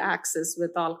anytime we access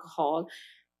with alcohol?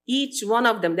 Each one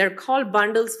of them, they're called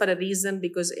bundles for a reason,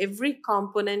 because every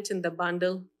component in the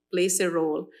bundle plays a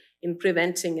role in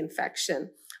preventing infection.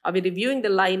 Are we reviewing the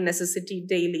line necessity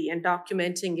daily and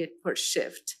documenting it per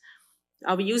shift?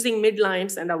 Are we using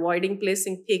midlines and avoiding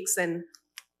placing PICCs? And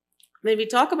when we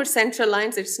talk about central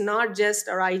lines, it's not just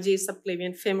our IJ,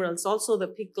 subclavian, femoral, it's also the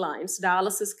PICC lines,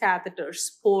 dialysis catheters,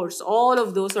 pores, all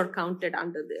of those are counted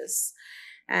under this.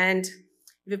 And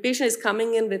if a patient is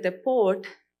coming in with a port,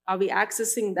 are we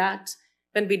accessing that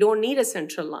when we don't need a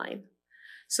central line?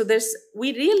 So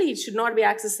we really should not be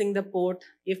accessing the port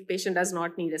if patient does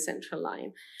not need a central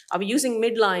line. Are we using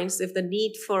midlines if the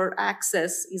need for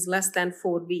access is less than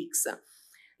 4 weeks?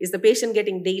 Is the patient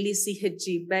getting daily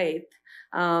CHG bath?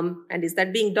 And is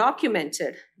that being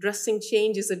documented? Dressing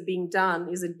change, is it being done?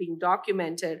 Is it being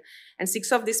documented? And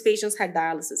 6 of these patients had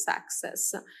dialysis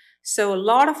access. So a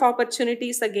lot of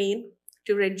opportunities, again,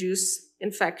 to reduce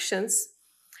infections.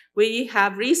 We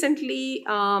have recently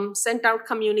sent out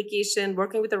communication,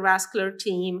 working with the vascular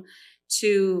team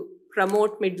to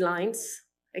promote midlines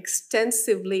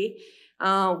extensively.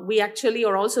 We actually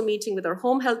are also meeting with our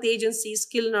home health agencies,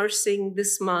 skilled nursing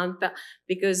this month,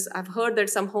 because I've heard that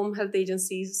some home health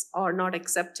agencies are not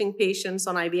accepting patients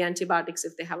on IV antibiotics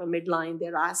if they have a midline.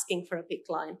 They're asking for a PICC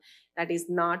line. That is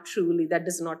not truly, that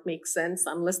does not make sense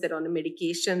unless they're on a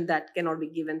medication that cannot be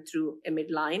given through a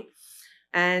midline.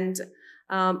 And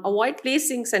avoid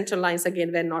placing central lines,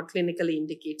 again, when not clinically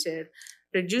indicated.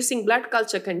 Reducing blood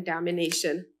culture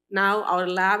contamination. Now our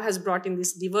lab has brought in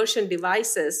these diversion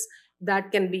devices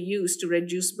that can be used to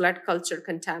reduce blood culture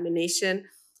contamination.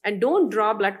 And don't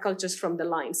draw blood cultures from the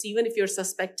lines, even if you're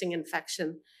suspecting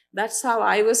infection. That's how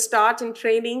I was taught in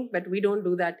training, but we don't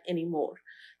do that anymore.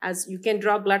 As you can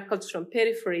draw blood cultures from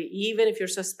periphery, even if you're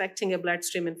suspecting a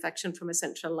bloodstream infection from a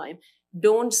central line.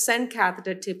 Don't send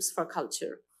catheter tips for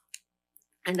culture.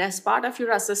 And as part of your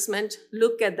assessment,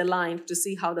 look at the line to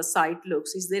see how the site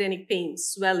looks. Is there any pain,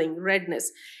 swelling,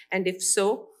 redness? And if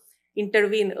so,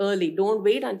 intervene early. Don't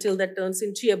wait until that turns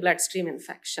into a bloodstream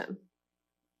infection.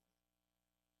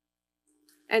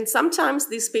 And sometimes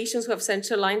these patients who have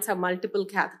central lines have multiple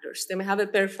catheters. They may have a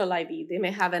peripheral IV, they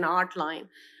may have an ART line,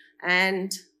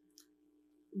 and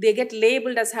they get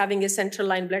labeled as having a central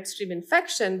line bloodstream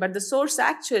infection, but the source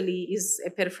actually is a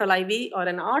peripheral IV or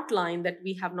an ART line that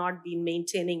we have not been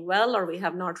maintaining well, or we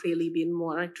have not really been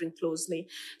monitoring closely.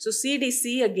 So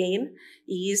CDC, again,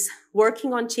 is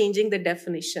working on changing the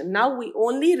definition. Now we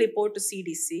only report to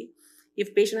CDC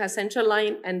if patient has central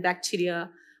line and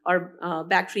bacteria or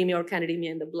bacteremia or candidemia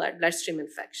in the bloodstream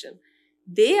infection.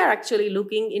 They are actually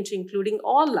looking into including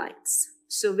all lines.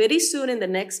 So very soon in the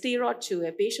next year or two,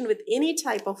 a patient with any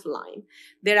type of line,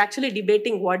 they're actually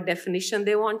debating what definition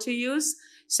they want to use.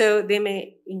 So they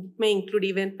may include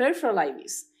even peripheral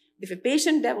IVs. If a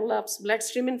patient develops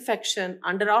bloodstream infection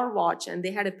under our watch and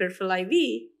they had a peripheral IV,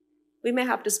 we may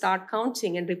have to start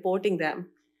counting and reporting them.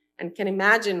 And can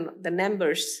imagine the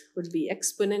numbers would be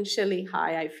exponentially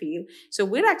high, I feel. So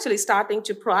we're actually starting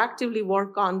to proactively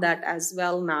work on that as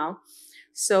well now.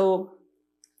 So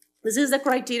this is the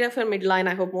criteria for midline.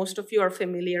 I hope most of you are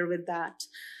familiar with that.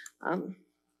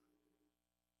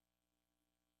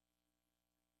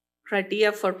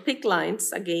 Criteria for PICC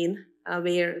lines, again,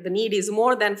 where the need is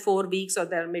more than 4 weeks, or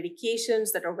there are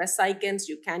medications that are vesicants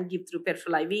you can give through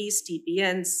peripheral IVs,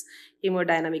 TPNs,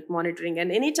 hemodynamic monitoring.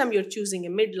 And anytime you're choosing a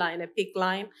midline, a PICC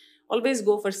line, always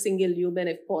go for single lumen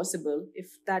if possible,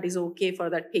 if that is okay for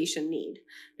that patient need.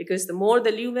 Because the more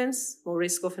the lumens, more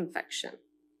risk of infection.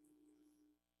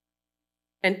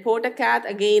 And portacath,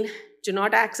 again, do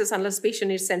not access unless patient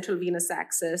needs central venous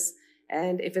access.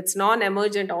 And if it's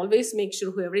non-emergent, always make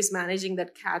sure whoever is managing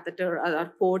that catheter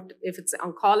or port, if it's an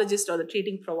oncologist or the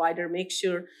treating provider, make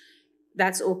sure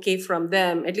that's okay from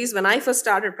them. At least when I first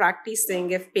started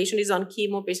practicing, if patient is on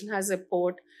chemo, patient has a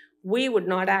port, we would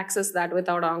not access that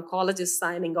without an oncologist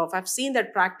signing off. I've seen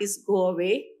that practice go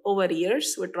away over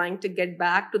years. We're trying to get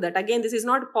back to that. Again, this is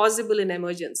not possible in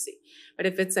emergency, but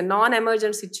if it's a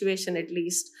non-emergent situation, at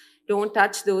least don't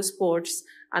touch those ports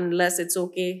unless it's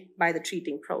okay by the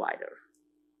treating provider.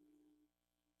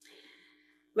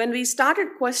 When we started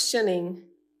questioning,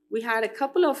 we had a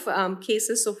couple of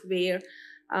cases of where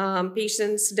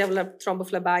patients developed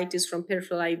thrombophlebitis from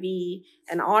peripheral IV,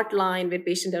 an ART line where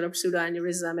patient developed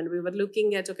pseudoaneurysm, and we were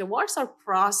looking at, okay, what's our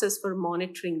process for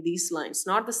monitoring these lines,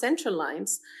 not the central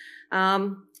lines.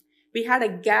 We had a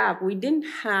gap. We didn't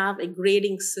have a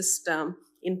grading system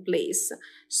in place.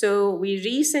 So we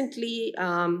recently,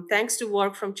 thanks to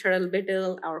work from Cheryl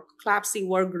Biddle, our CLABSI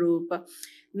work group,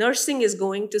 nursing is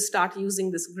going to start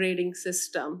using this grading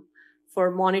system for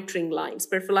monitoring lines,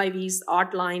 peripheral IVs,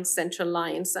 ART lines, central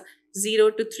lines.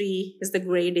 0 to 3 is the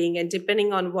grading, and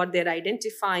depending on what they're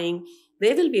identifying,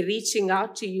 they will be reaching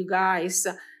out to you guys.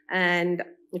 And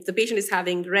if the patient is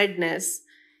having redness,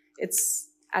 it's,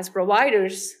 as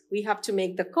providers, we have to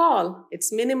make the call.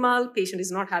 It's minimal, patient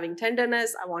is not having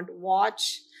tenderness, I want to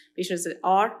watch. Patient says,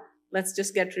 or let's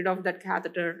just get rid of that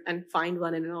catheter and find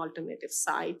one in an alternative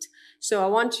site. So I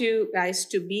want you guys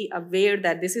to be aware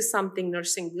that this is something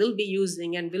nursing will be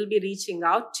using and will be reaching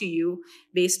out to you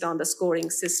based on the scoring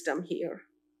system here.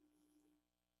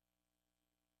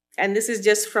 And this is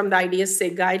just from the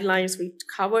IDSA guidelines. We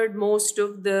covered most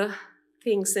of the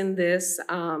things in this.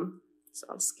 So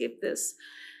I'll skip this.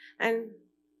 And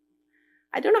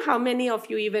I don't know how many of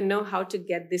you even know how to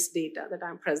get this data that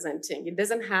I'm presenting. It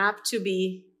doesn't have to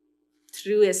be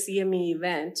through a CME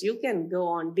event. You can go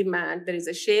on demand. There is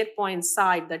a SharePoint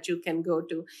site that you can go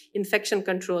to. Infection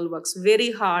control works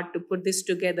very hard to put this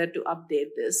together to update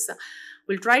this.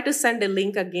 We'll try to send a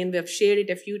link again. We have shared it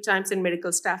a few times in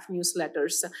medical staff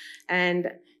newsletters.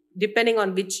 And depending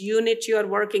on which unit you are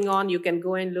working on, you can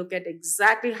go and look at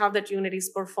exactly how that unit is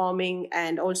performing,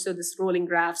 and also this rolling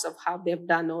graphs of how they've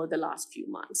done over the last few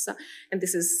months. And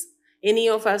this is, any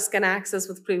of us can access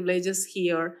with privileges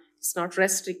here. It's not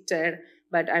restricted,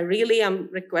 but I really am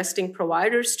requesting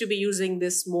providers to be using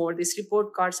this more. These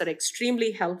report cards are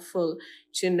extremely helpful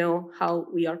to know how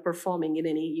we are performing in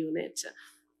any unit.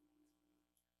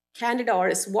 Candida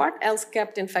auris, what else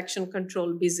kept infection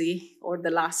control busy over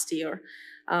the last year?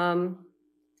 Candida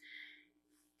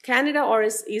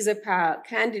auris is a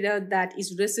candida that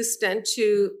is resistant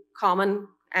to common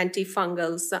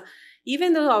antifungals.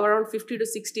 Even though around 50 to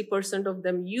 60% of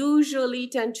them usually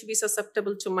tend to be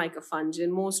susceptible to micafungin,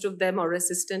 most of them are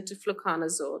resistant to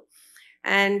fluconazole.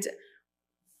 And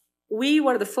we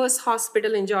were the first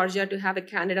hospital in Georgia to have a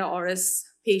Candida auris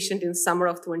patient in summer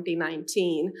of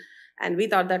 2019. And we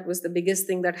thought that was the biggest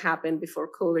thing that happened before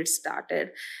COVID started.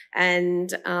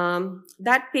 And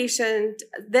that patient,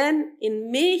 then in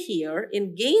May here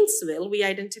in Gainesville, we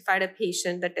identified a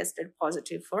patient that tested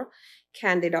positive for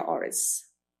Candida auris.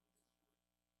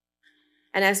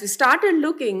 And as we started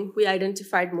looking, we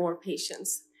identified more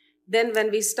patients. Then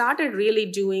when we started really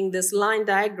doing this line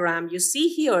diagram, you see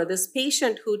here, this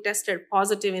patient who tested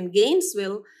positive in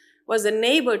Gainesville was a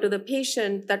neighbor to the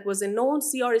patient that was a known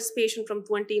CRS patient from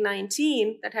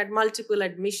 2019 that had multiple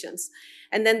admissions.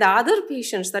 And then the other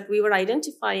patients that we were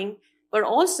identifying were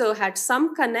also had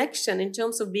some connection in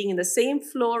terms of being in the same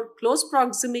floor, close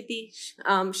proximity,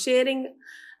 sharing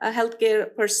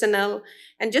healthcare personnel,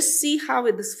 and just see how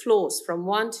this flows from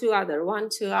one to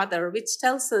other, which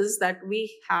tells us that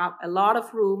we have a lot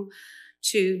of room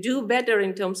to do better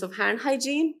in terms of hand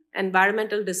hygiene,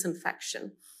 environmental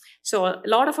disinfection. So a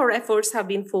lot of our efforts have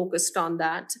been focused on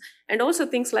that. And also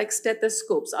things like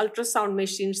stethoscopes, ultrasound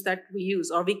machines that we use.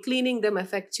 Are we cleaning them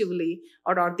effectively?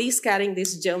 Or are these carrying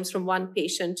these germs from one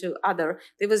patient to other?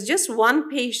 There was just one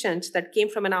patient that came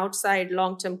from an outside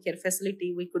long-term care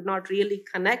facility. We could not really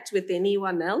connect with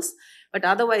anyone else. But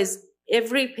otherwise,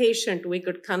 every patient we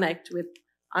could connect with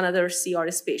another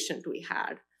CRS patient we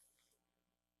had.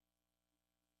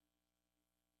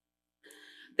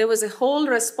 There was a whole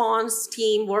response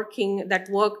team that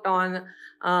worked on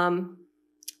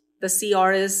the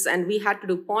CRS, and we had to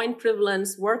do point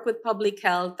prevalence, work with public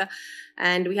health,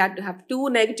 and we had to have 2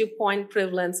 negative point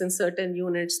prevalence in certain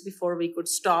units before we could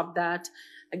stop that.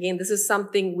 Again, this is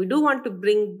something we do want to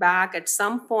bring back at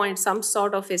some point, some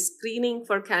sort of a screening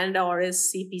for Candida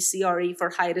auris, CP-CRE for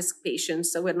high-risk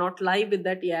patients. So we're not live with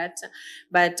that yet,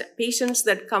 but patients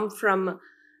that come from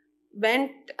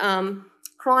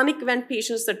chronic vent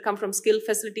patients that come from skilled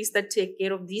facilities that take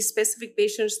care of these specific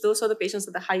patients, those are the patients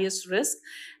at the highest risk.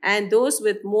 And those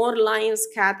with more lines,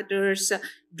 catheters,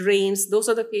 drains, those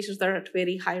are the patients that are at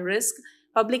very high risk.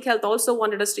 Public health also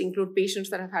wanted us to include patients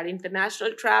that have had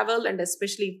international travel, and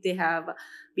especially if they have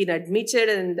been admitted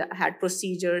and had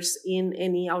procedures in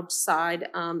any outside,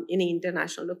 any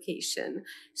international location.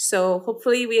 So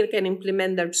hopefully we can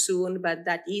implement that soon, but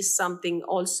that is something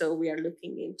also we are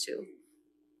looking into.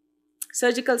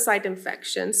 Surgical site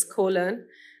infections, colon.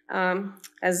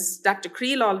 As Dr.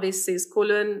 Creel always says,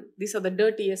 colon, these are the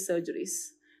dirtiest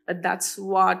surgeries. But that's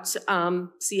what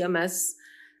CMS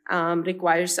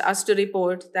requires us to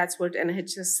report. That's what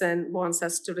NHSN wants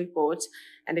us to report.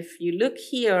 And if you look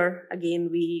here, again,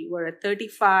 we were at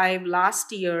 35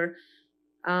 last year.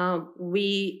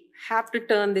 We have to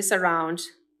turn this around.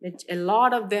 A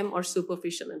lot of them are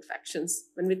superficial infections.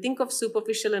 When we think of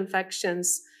superficial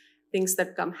infections, things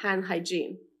that come, hand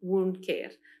hygiene, wound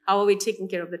care, how are we taking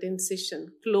care of that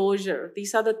incision, closure?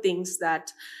 These are the things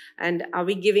that, and are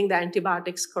we giving the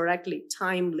antibiotics correctly,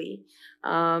 timely?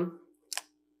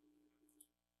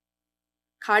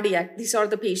 Cardiac, these are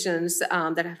the patients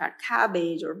that have had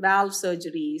CABG or valve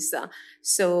surgeries.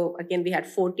 So again, we had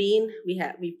 14.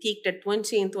 We peaked at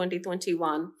 20 in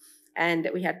 2021, and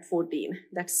we had 14.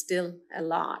 That's still a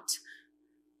lot.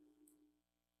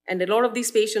 And a lot of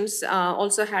these patients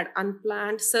also had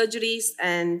unplanned surgeries,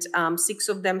 and 6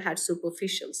 of them had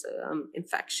superficial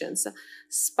infections.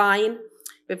 Spine,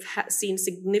 we've seen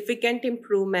significant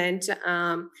improvement,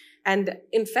 and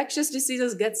infectious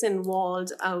diseases gets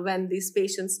involved when these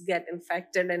patients get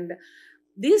infected. And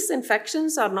these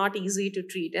infections are not easy to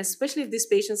treat, especially if these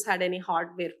patients had any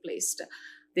hardware placed.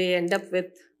 They end up with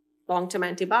long-term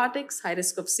antibiotics, high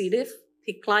risk of C. diff,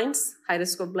 thick lines, high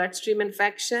risk of bloodstream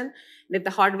infection. And if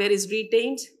the hardware is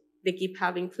retained, they keep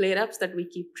having flare-ups that we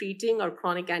keep treating, or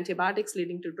chronic antibiotics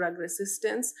leading to drug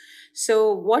resistance.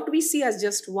 So what we see as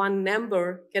just one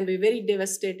number can be very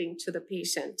devastating to the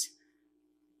patient.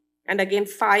 And again,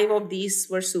 5 of these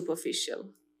were superficial.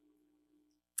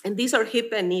 And these are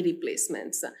hip and knee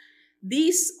replacements.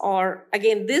 These are,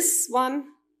 again, this one,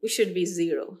 we should be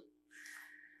 0.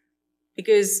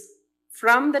 Because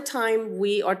from the time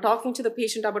we are talking to the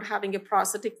patient about having a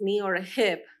prosthetic knee or a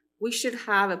hip, we should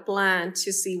have a plan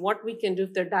to see what we can do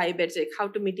if they're diabetic, how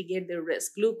to mitigate their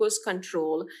risk, glucose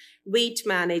control, weight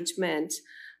management,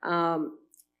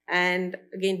 and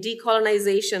again,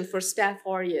 decolonization for Staph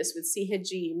aureus with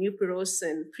CHG,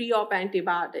 mupirocin, pre-op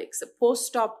antibiotics,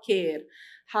 post-op care,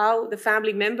 how the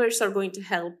family members are going to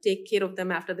help take care of them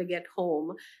after they get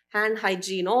home, hand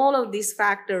hygiene, all of these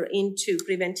factor into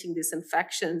preventing these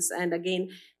infections. And again,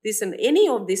 this and any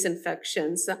of these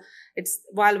infections, it's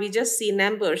while we just see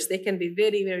numbers, they can be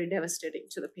very, very devastating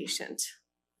to the patient.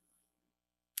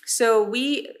 So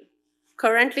we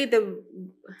currently,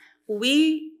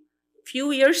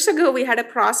 few years ago, we had a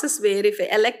process where if an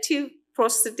elective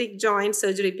prosthetic joint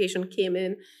surgery patient came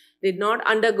in, did not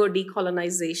undergo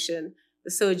decolonization,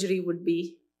 the surgery would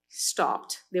be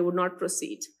stopped. They would not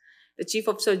proceed. The chief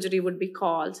of surgery would be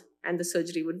called and the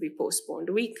surgery would be postponed.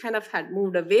 We kind of had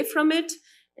moved away from it,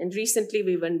 and recently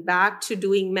we went back to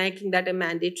making that a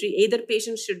mandatory. Either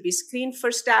patients should be screened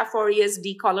for Staph aureus,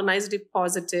 decolonized if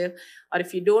positive, or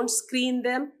if you don't screen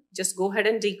them, just go ahead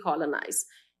and decolonize.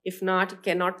 If not,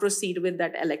 cannot proceed with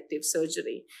that elective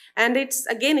surgery. And it's,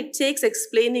 again, it takes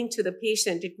explaining to the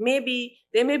patient.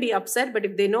 They may be upset, but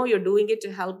if they know you're doing it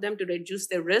to help them to reduce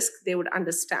their risk, they would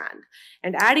understand.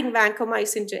 And adding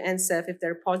vancomycin to NSAID if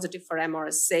they're positive for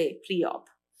MRSA pre-op.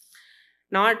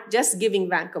 Not just giving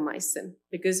vancomycin,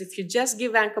 because if you just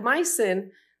give vancomycin,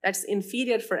 that's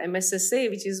inferior for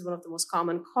MSSA, which is one of the most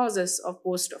common causes of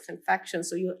post-op infection.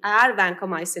 So you add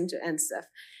vancomycin to NSAID.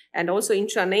 And also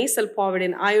intranasal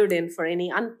povidone iodine for any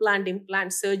unplanned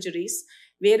implant surgeries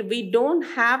where we don't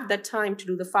have the time to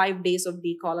do the 5 days of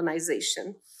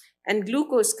decolonization. And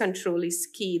glucose control is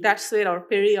key. That's where our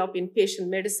peri-op inpatient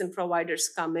medicine providers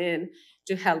come in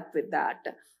to help with that.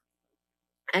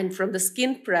 And from the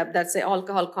skin prep, that's an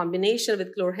alcohol combination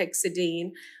with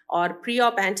chlorhexidine or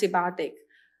pre-op antibiotic.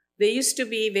 They used to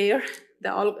be where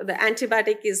the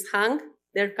antibiotic is hung,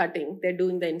 they're cutting, they're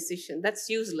doing the incision. That's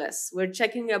useless. We're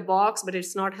checking a box, but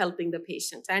it's not helping the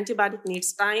patient. Antibiotic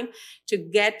needs time to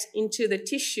get into the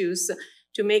tissues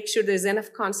to make sure there's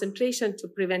enough concentration to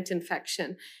prevent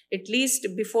infection. At least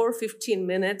before 15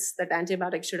 minutes, that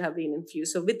antibiotic should have been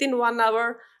infused. So within 1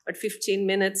 hour, but 15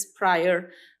 minutes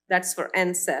prior, that's for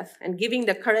NSAID. And giving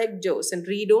the correct dose and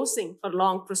redosing for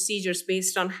long procedures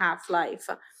based on half-life.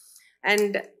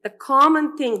 And the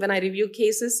common thing when I review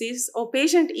cases is,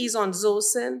 patient is on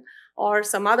Zosyn or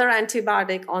some other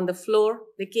antibiotic on the floor.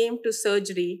 They came to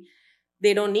surgery.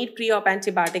 They don't need pre-op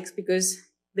antibiotics because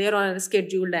they're on a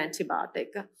scheduled antibiotic.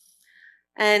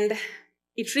 And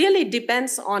it really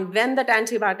depends on when that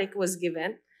antibiotic was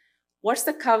given, what's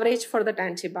the coverage for that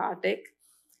antibiotic.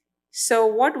 So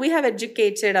what we have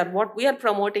educated or what we are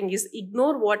promoting is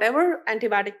ignore whatever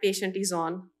antibiotic patient is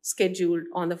on scheduled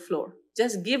on the floor.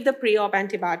 Just give the pre-op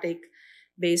antibiotic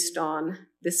based on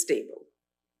this table.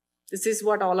 This is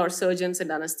what all our surgeons and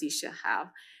anesthesia have.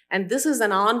 And this is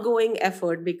an ongoing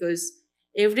effort because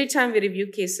every time we review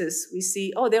cases, we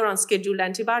see, oh, they're on scheduled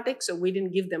antibiotics, so we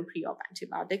didn't give them pre-op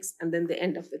antibiotics, and then they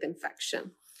end up with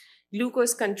infection.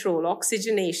 Glucose control,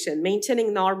 oxygenation,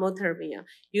 maintaining normothermia,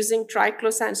 using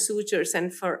triclosan sutures,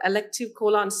 and for elective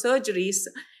colon surgeries,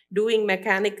 doing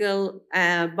mechanical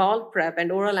ball prep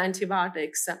and oral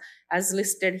antibiotics as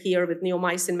listed here with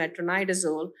neomycin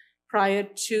metronidazole prior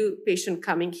to patient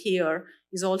coming here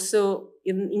is also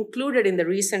included in the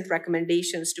recent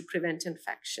recommendations to prevent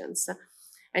infections.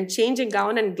 And changing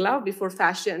gown and glove before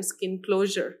fascia and skin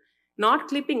closure, not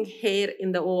clipping hair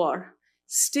in the OR.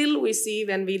 Still, we see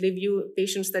when we review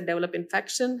patients that develop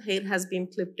infection, hair has been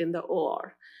clipped in the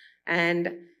OR, and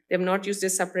they have not used a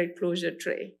separate closure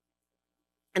tray.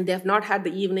 And they have not had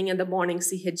the evening and the morning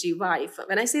CHG wipe.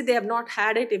 When I say they have not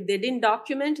had it, if they didn't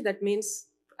document, that means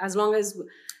as long as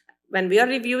when we are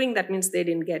reviewing, that means they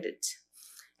didn't get it.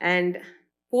 And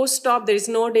post-op, there is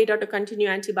no data to continue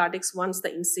antibiotics once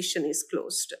the incision is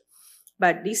closed.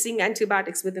 But dosing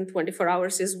antibiotics within 24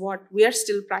 hours is what we are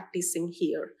still practicing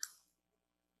here.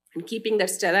 And keeping that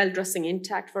sterile dressing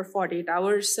intact for 48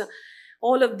 hours.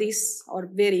 All of these are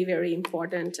very, very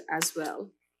important as well.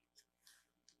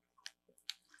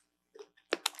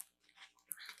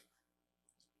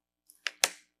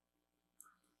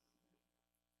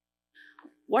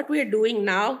 What we're doing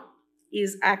now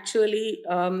is actually,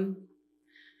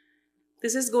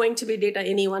 this is going to be data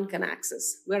anyone can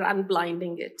access. We're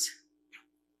unblinding it.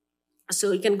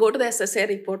 So you can go to the SSA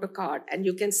report card and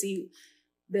you can see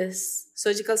this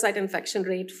surgical site infection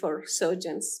rate for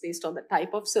surgeons based on the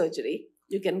type of surgery.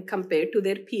 You can compare to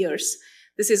their peers.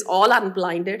 This is all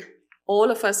unblinded. All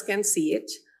of us can see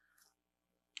it.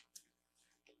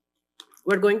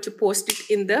 We're going to post it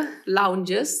in the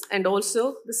lounges, and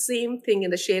also the same thing in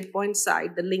the SharePoint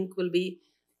side. The link will be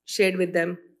shared with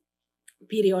them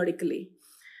periodically.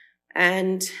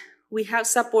 And we have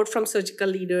support from surgical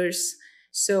leaders.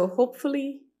 So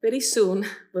hopefully very soon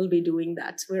we'll be doing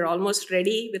that. We're almost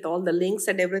ready with all the links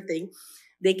and everything.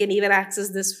 They can even access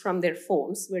this from their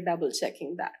phones. We're double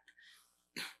checking that.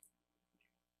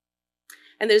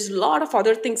 And there's a lot of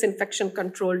other things infection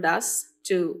control does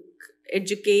to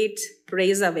educate,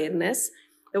 raise awareness.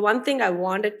 The one thing I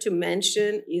wanted to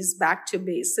mention is back to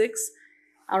basics.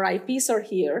 Our IPs are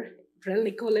here.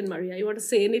 Nicole and Maria, you want to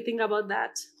say anything about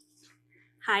that?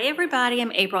 Hi, everybody.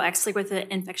 I'm April Exley with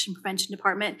the Infection Prevention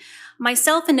Department.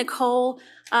 Myself and Nicole,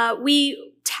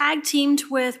 we tag teamed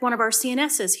with one of our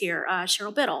CNSs here,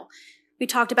 Cheryl Biddle. We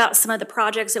talked about some of the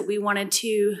projects that we wanted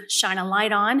to shine a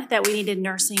light on, that we needed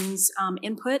nursing's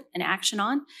input and action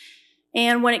on.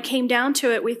 And when it came down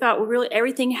to it, we thought really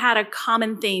everything had a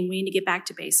common theme. We need to get back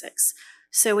to basics.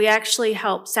 So we actually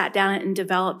sat down and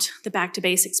developed the Back to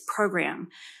Basics program.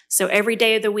 So every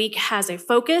day of the week has a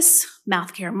focus: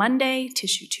 Mouth Care Monday,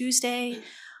 Tissue Tuesday,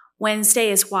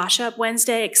 Wednesday is Wash Up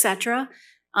Wednesday, etc.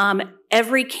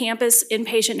 Every campus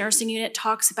inpatient nursing unit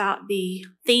talks about the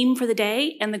theme for the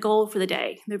day and the goal for the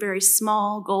day. They're very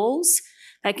small goals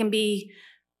that can be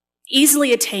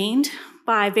easily attained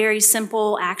by very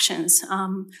simple actions.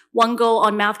 One goal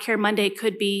on Mouth Care Monday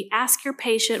could be ask your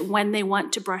patient when they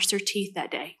want to brush their teeth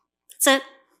that day. That's it.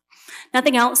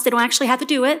 Nothing else. They don't actually have to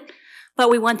do it, but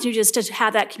we want you just to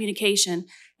have that communication.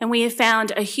 And we have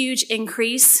found a huge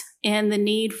increase in the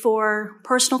need for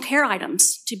personal care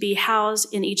items to be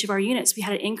housed in each of our units. We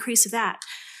had an increase of that.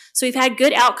 So we've had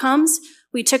good outcomes.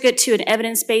 We took it to an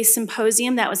evidence-based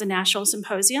symposium. That was a national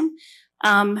symposium.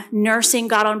 Nursing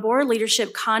got on board,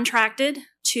 leadership contracted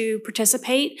to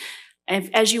participate.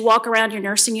 As you walk around your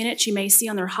nursing units, you may see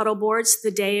on their huddle boards the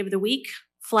day of the week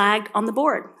flagged on the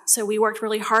board. So we worked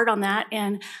really hard on that,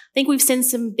 and I think we've seen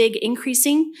some big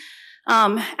increasing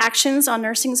actions on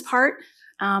nursing's part.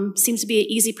 Seems to be an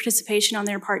easy participation on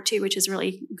their part too, which is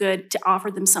really good to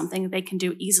offer them something that they can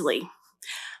do easily.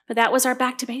 But that was our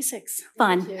Back to Basics.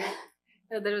 Fun.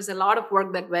 There was a lot of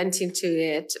work that went into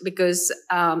it because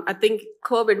I think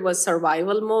COVID was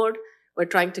survival mode. We're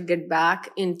trying to get back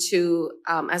into,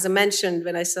 as I mentioned,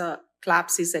 when I saw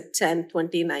CLABSI at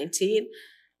 2019,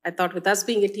 I thought with us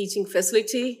being a teaching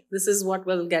facility, this is what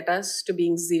will get us to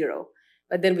being zero.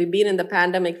 But then we've been in the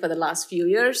pandemic for the last few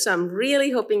years. So I'm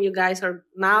really hoping you guys are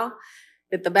now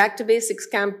with the Back to Basics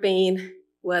campaign,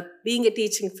 with being a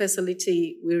teaching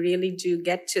facility, we really do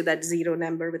get to that zero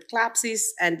number with CLABSIs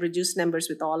and reduce numbers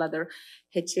with all other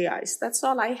HAIs. That's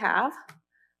all I have,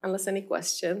 unless any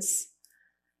questions.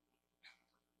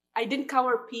 I didn't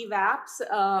cover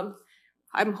PVAPs.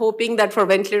 I'm hoping that for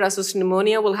ventilator-associated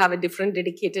pneumonia, we'll have a different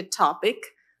dedicated topic.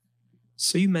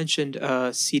 So you mentioned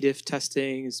C. diff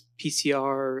testing.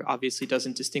 PCR obviously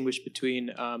doesn't distinguish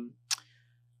between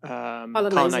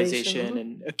colonization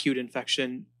and acute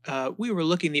infection. We were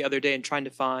looking the other day and trying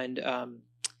to find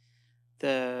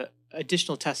the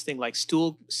additional testing like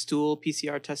stool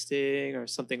PCR testing or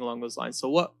something along those lines. So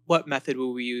what method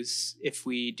will we use if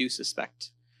we do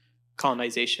suspect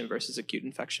colonization versus acute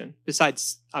infection,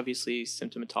 besides obviously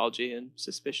symptomatology and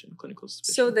suspicion, clinical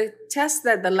suspicion? So the test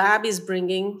that the lab is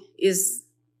bringing is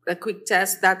a quick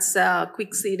test. That's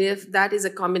quick C. diff. That is a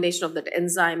combination of that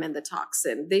enzyme and the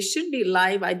toxin. They should be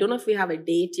live. I don't know if we have a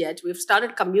date yet. We've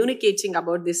started communicating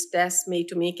about this test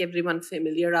to make everyone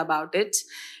familiar about it.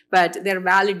 But they're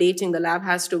validating, the lab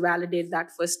has to validate that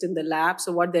first in the lab.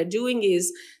 So what they're doing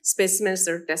is specimens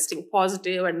are testing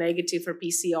positive or negative for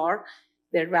PCR.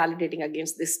 They're validating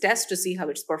against this test to see how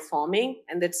it's performing,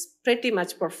 and that's pretty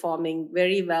much performing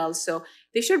very well. So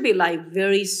they should be live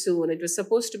very soon. It was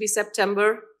supposed to be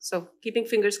September, so keeping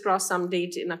fingers crossed, some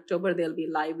date in October they'll be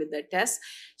live with their test.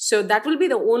 So that will be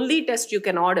the only test you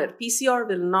can order. PCR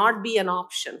will not be an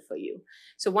option for you.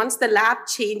 So once the lab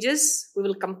changes, we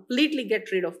will completely get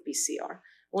rid of PCR.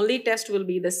 Only test will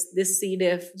be this C.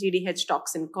 diff, GDH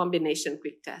toxin combination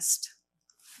quick test.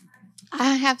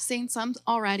 I have seen some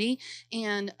already,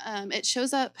 and it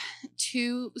shows up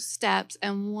 2 steps,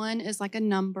 and one is like a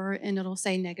number, and it'll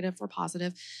say negative or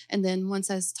positive, and then one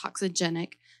says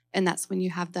toxigenic, and that's when you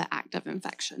have the active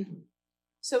infection.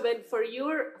 So when for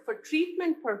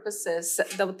treatment purposes,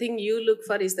 the thing you look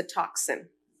for is the toxin,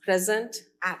 present,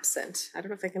 absent. I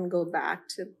don't know if I can go back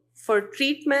to. For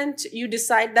treatment, you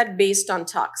decide that based on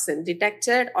toxin,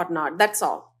 detected or not. That's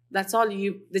all. That's all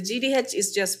you. The GDH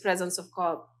is just presence of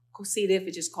C. diff,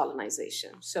 which is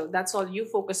colonization. So that's all you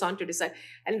focus on to decide.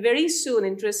 And very soon,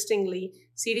 interestingly,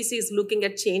 CDC is looking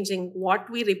at changing what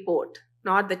we report,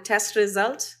 not the test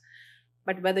result,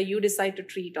 but whether you decide to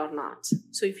treat or not.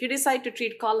 So if you decide to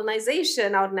treat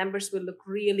colonization, our numbers will look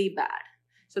really bad.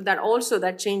 So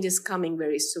that change is coming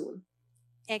very soon.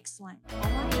 Excellent.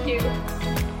 Thank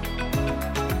you.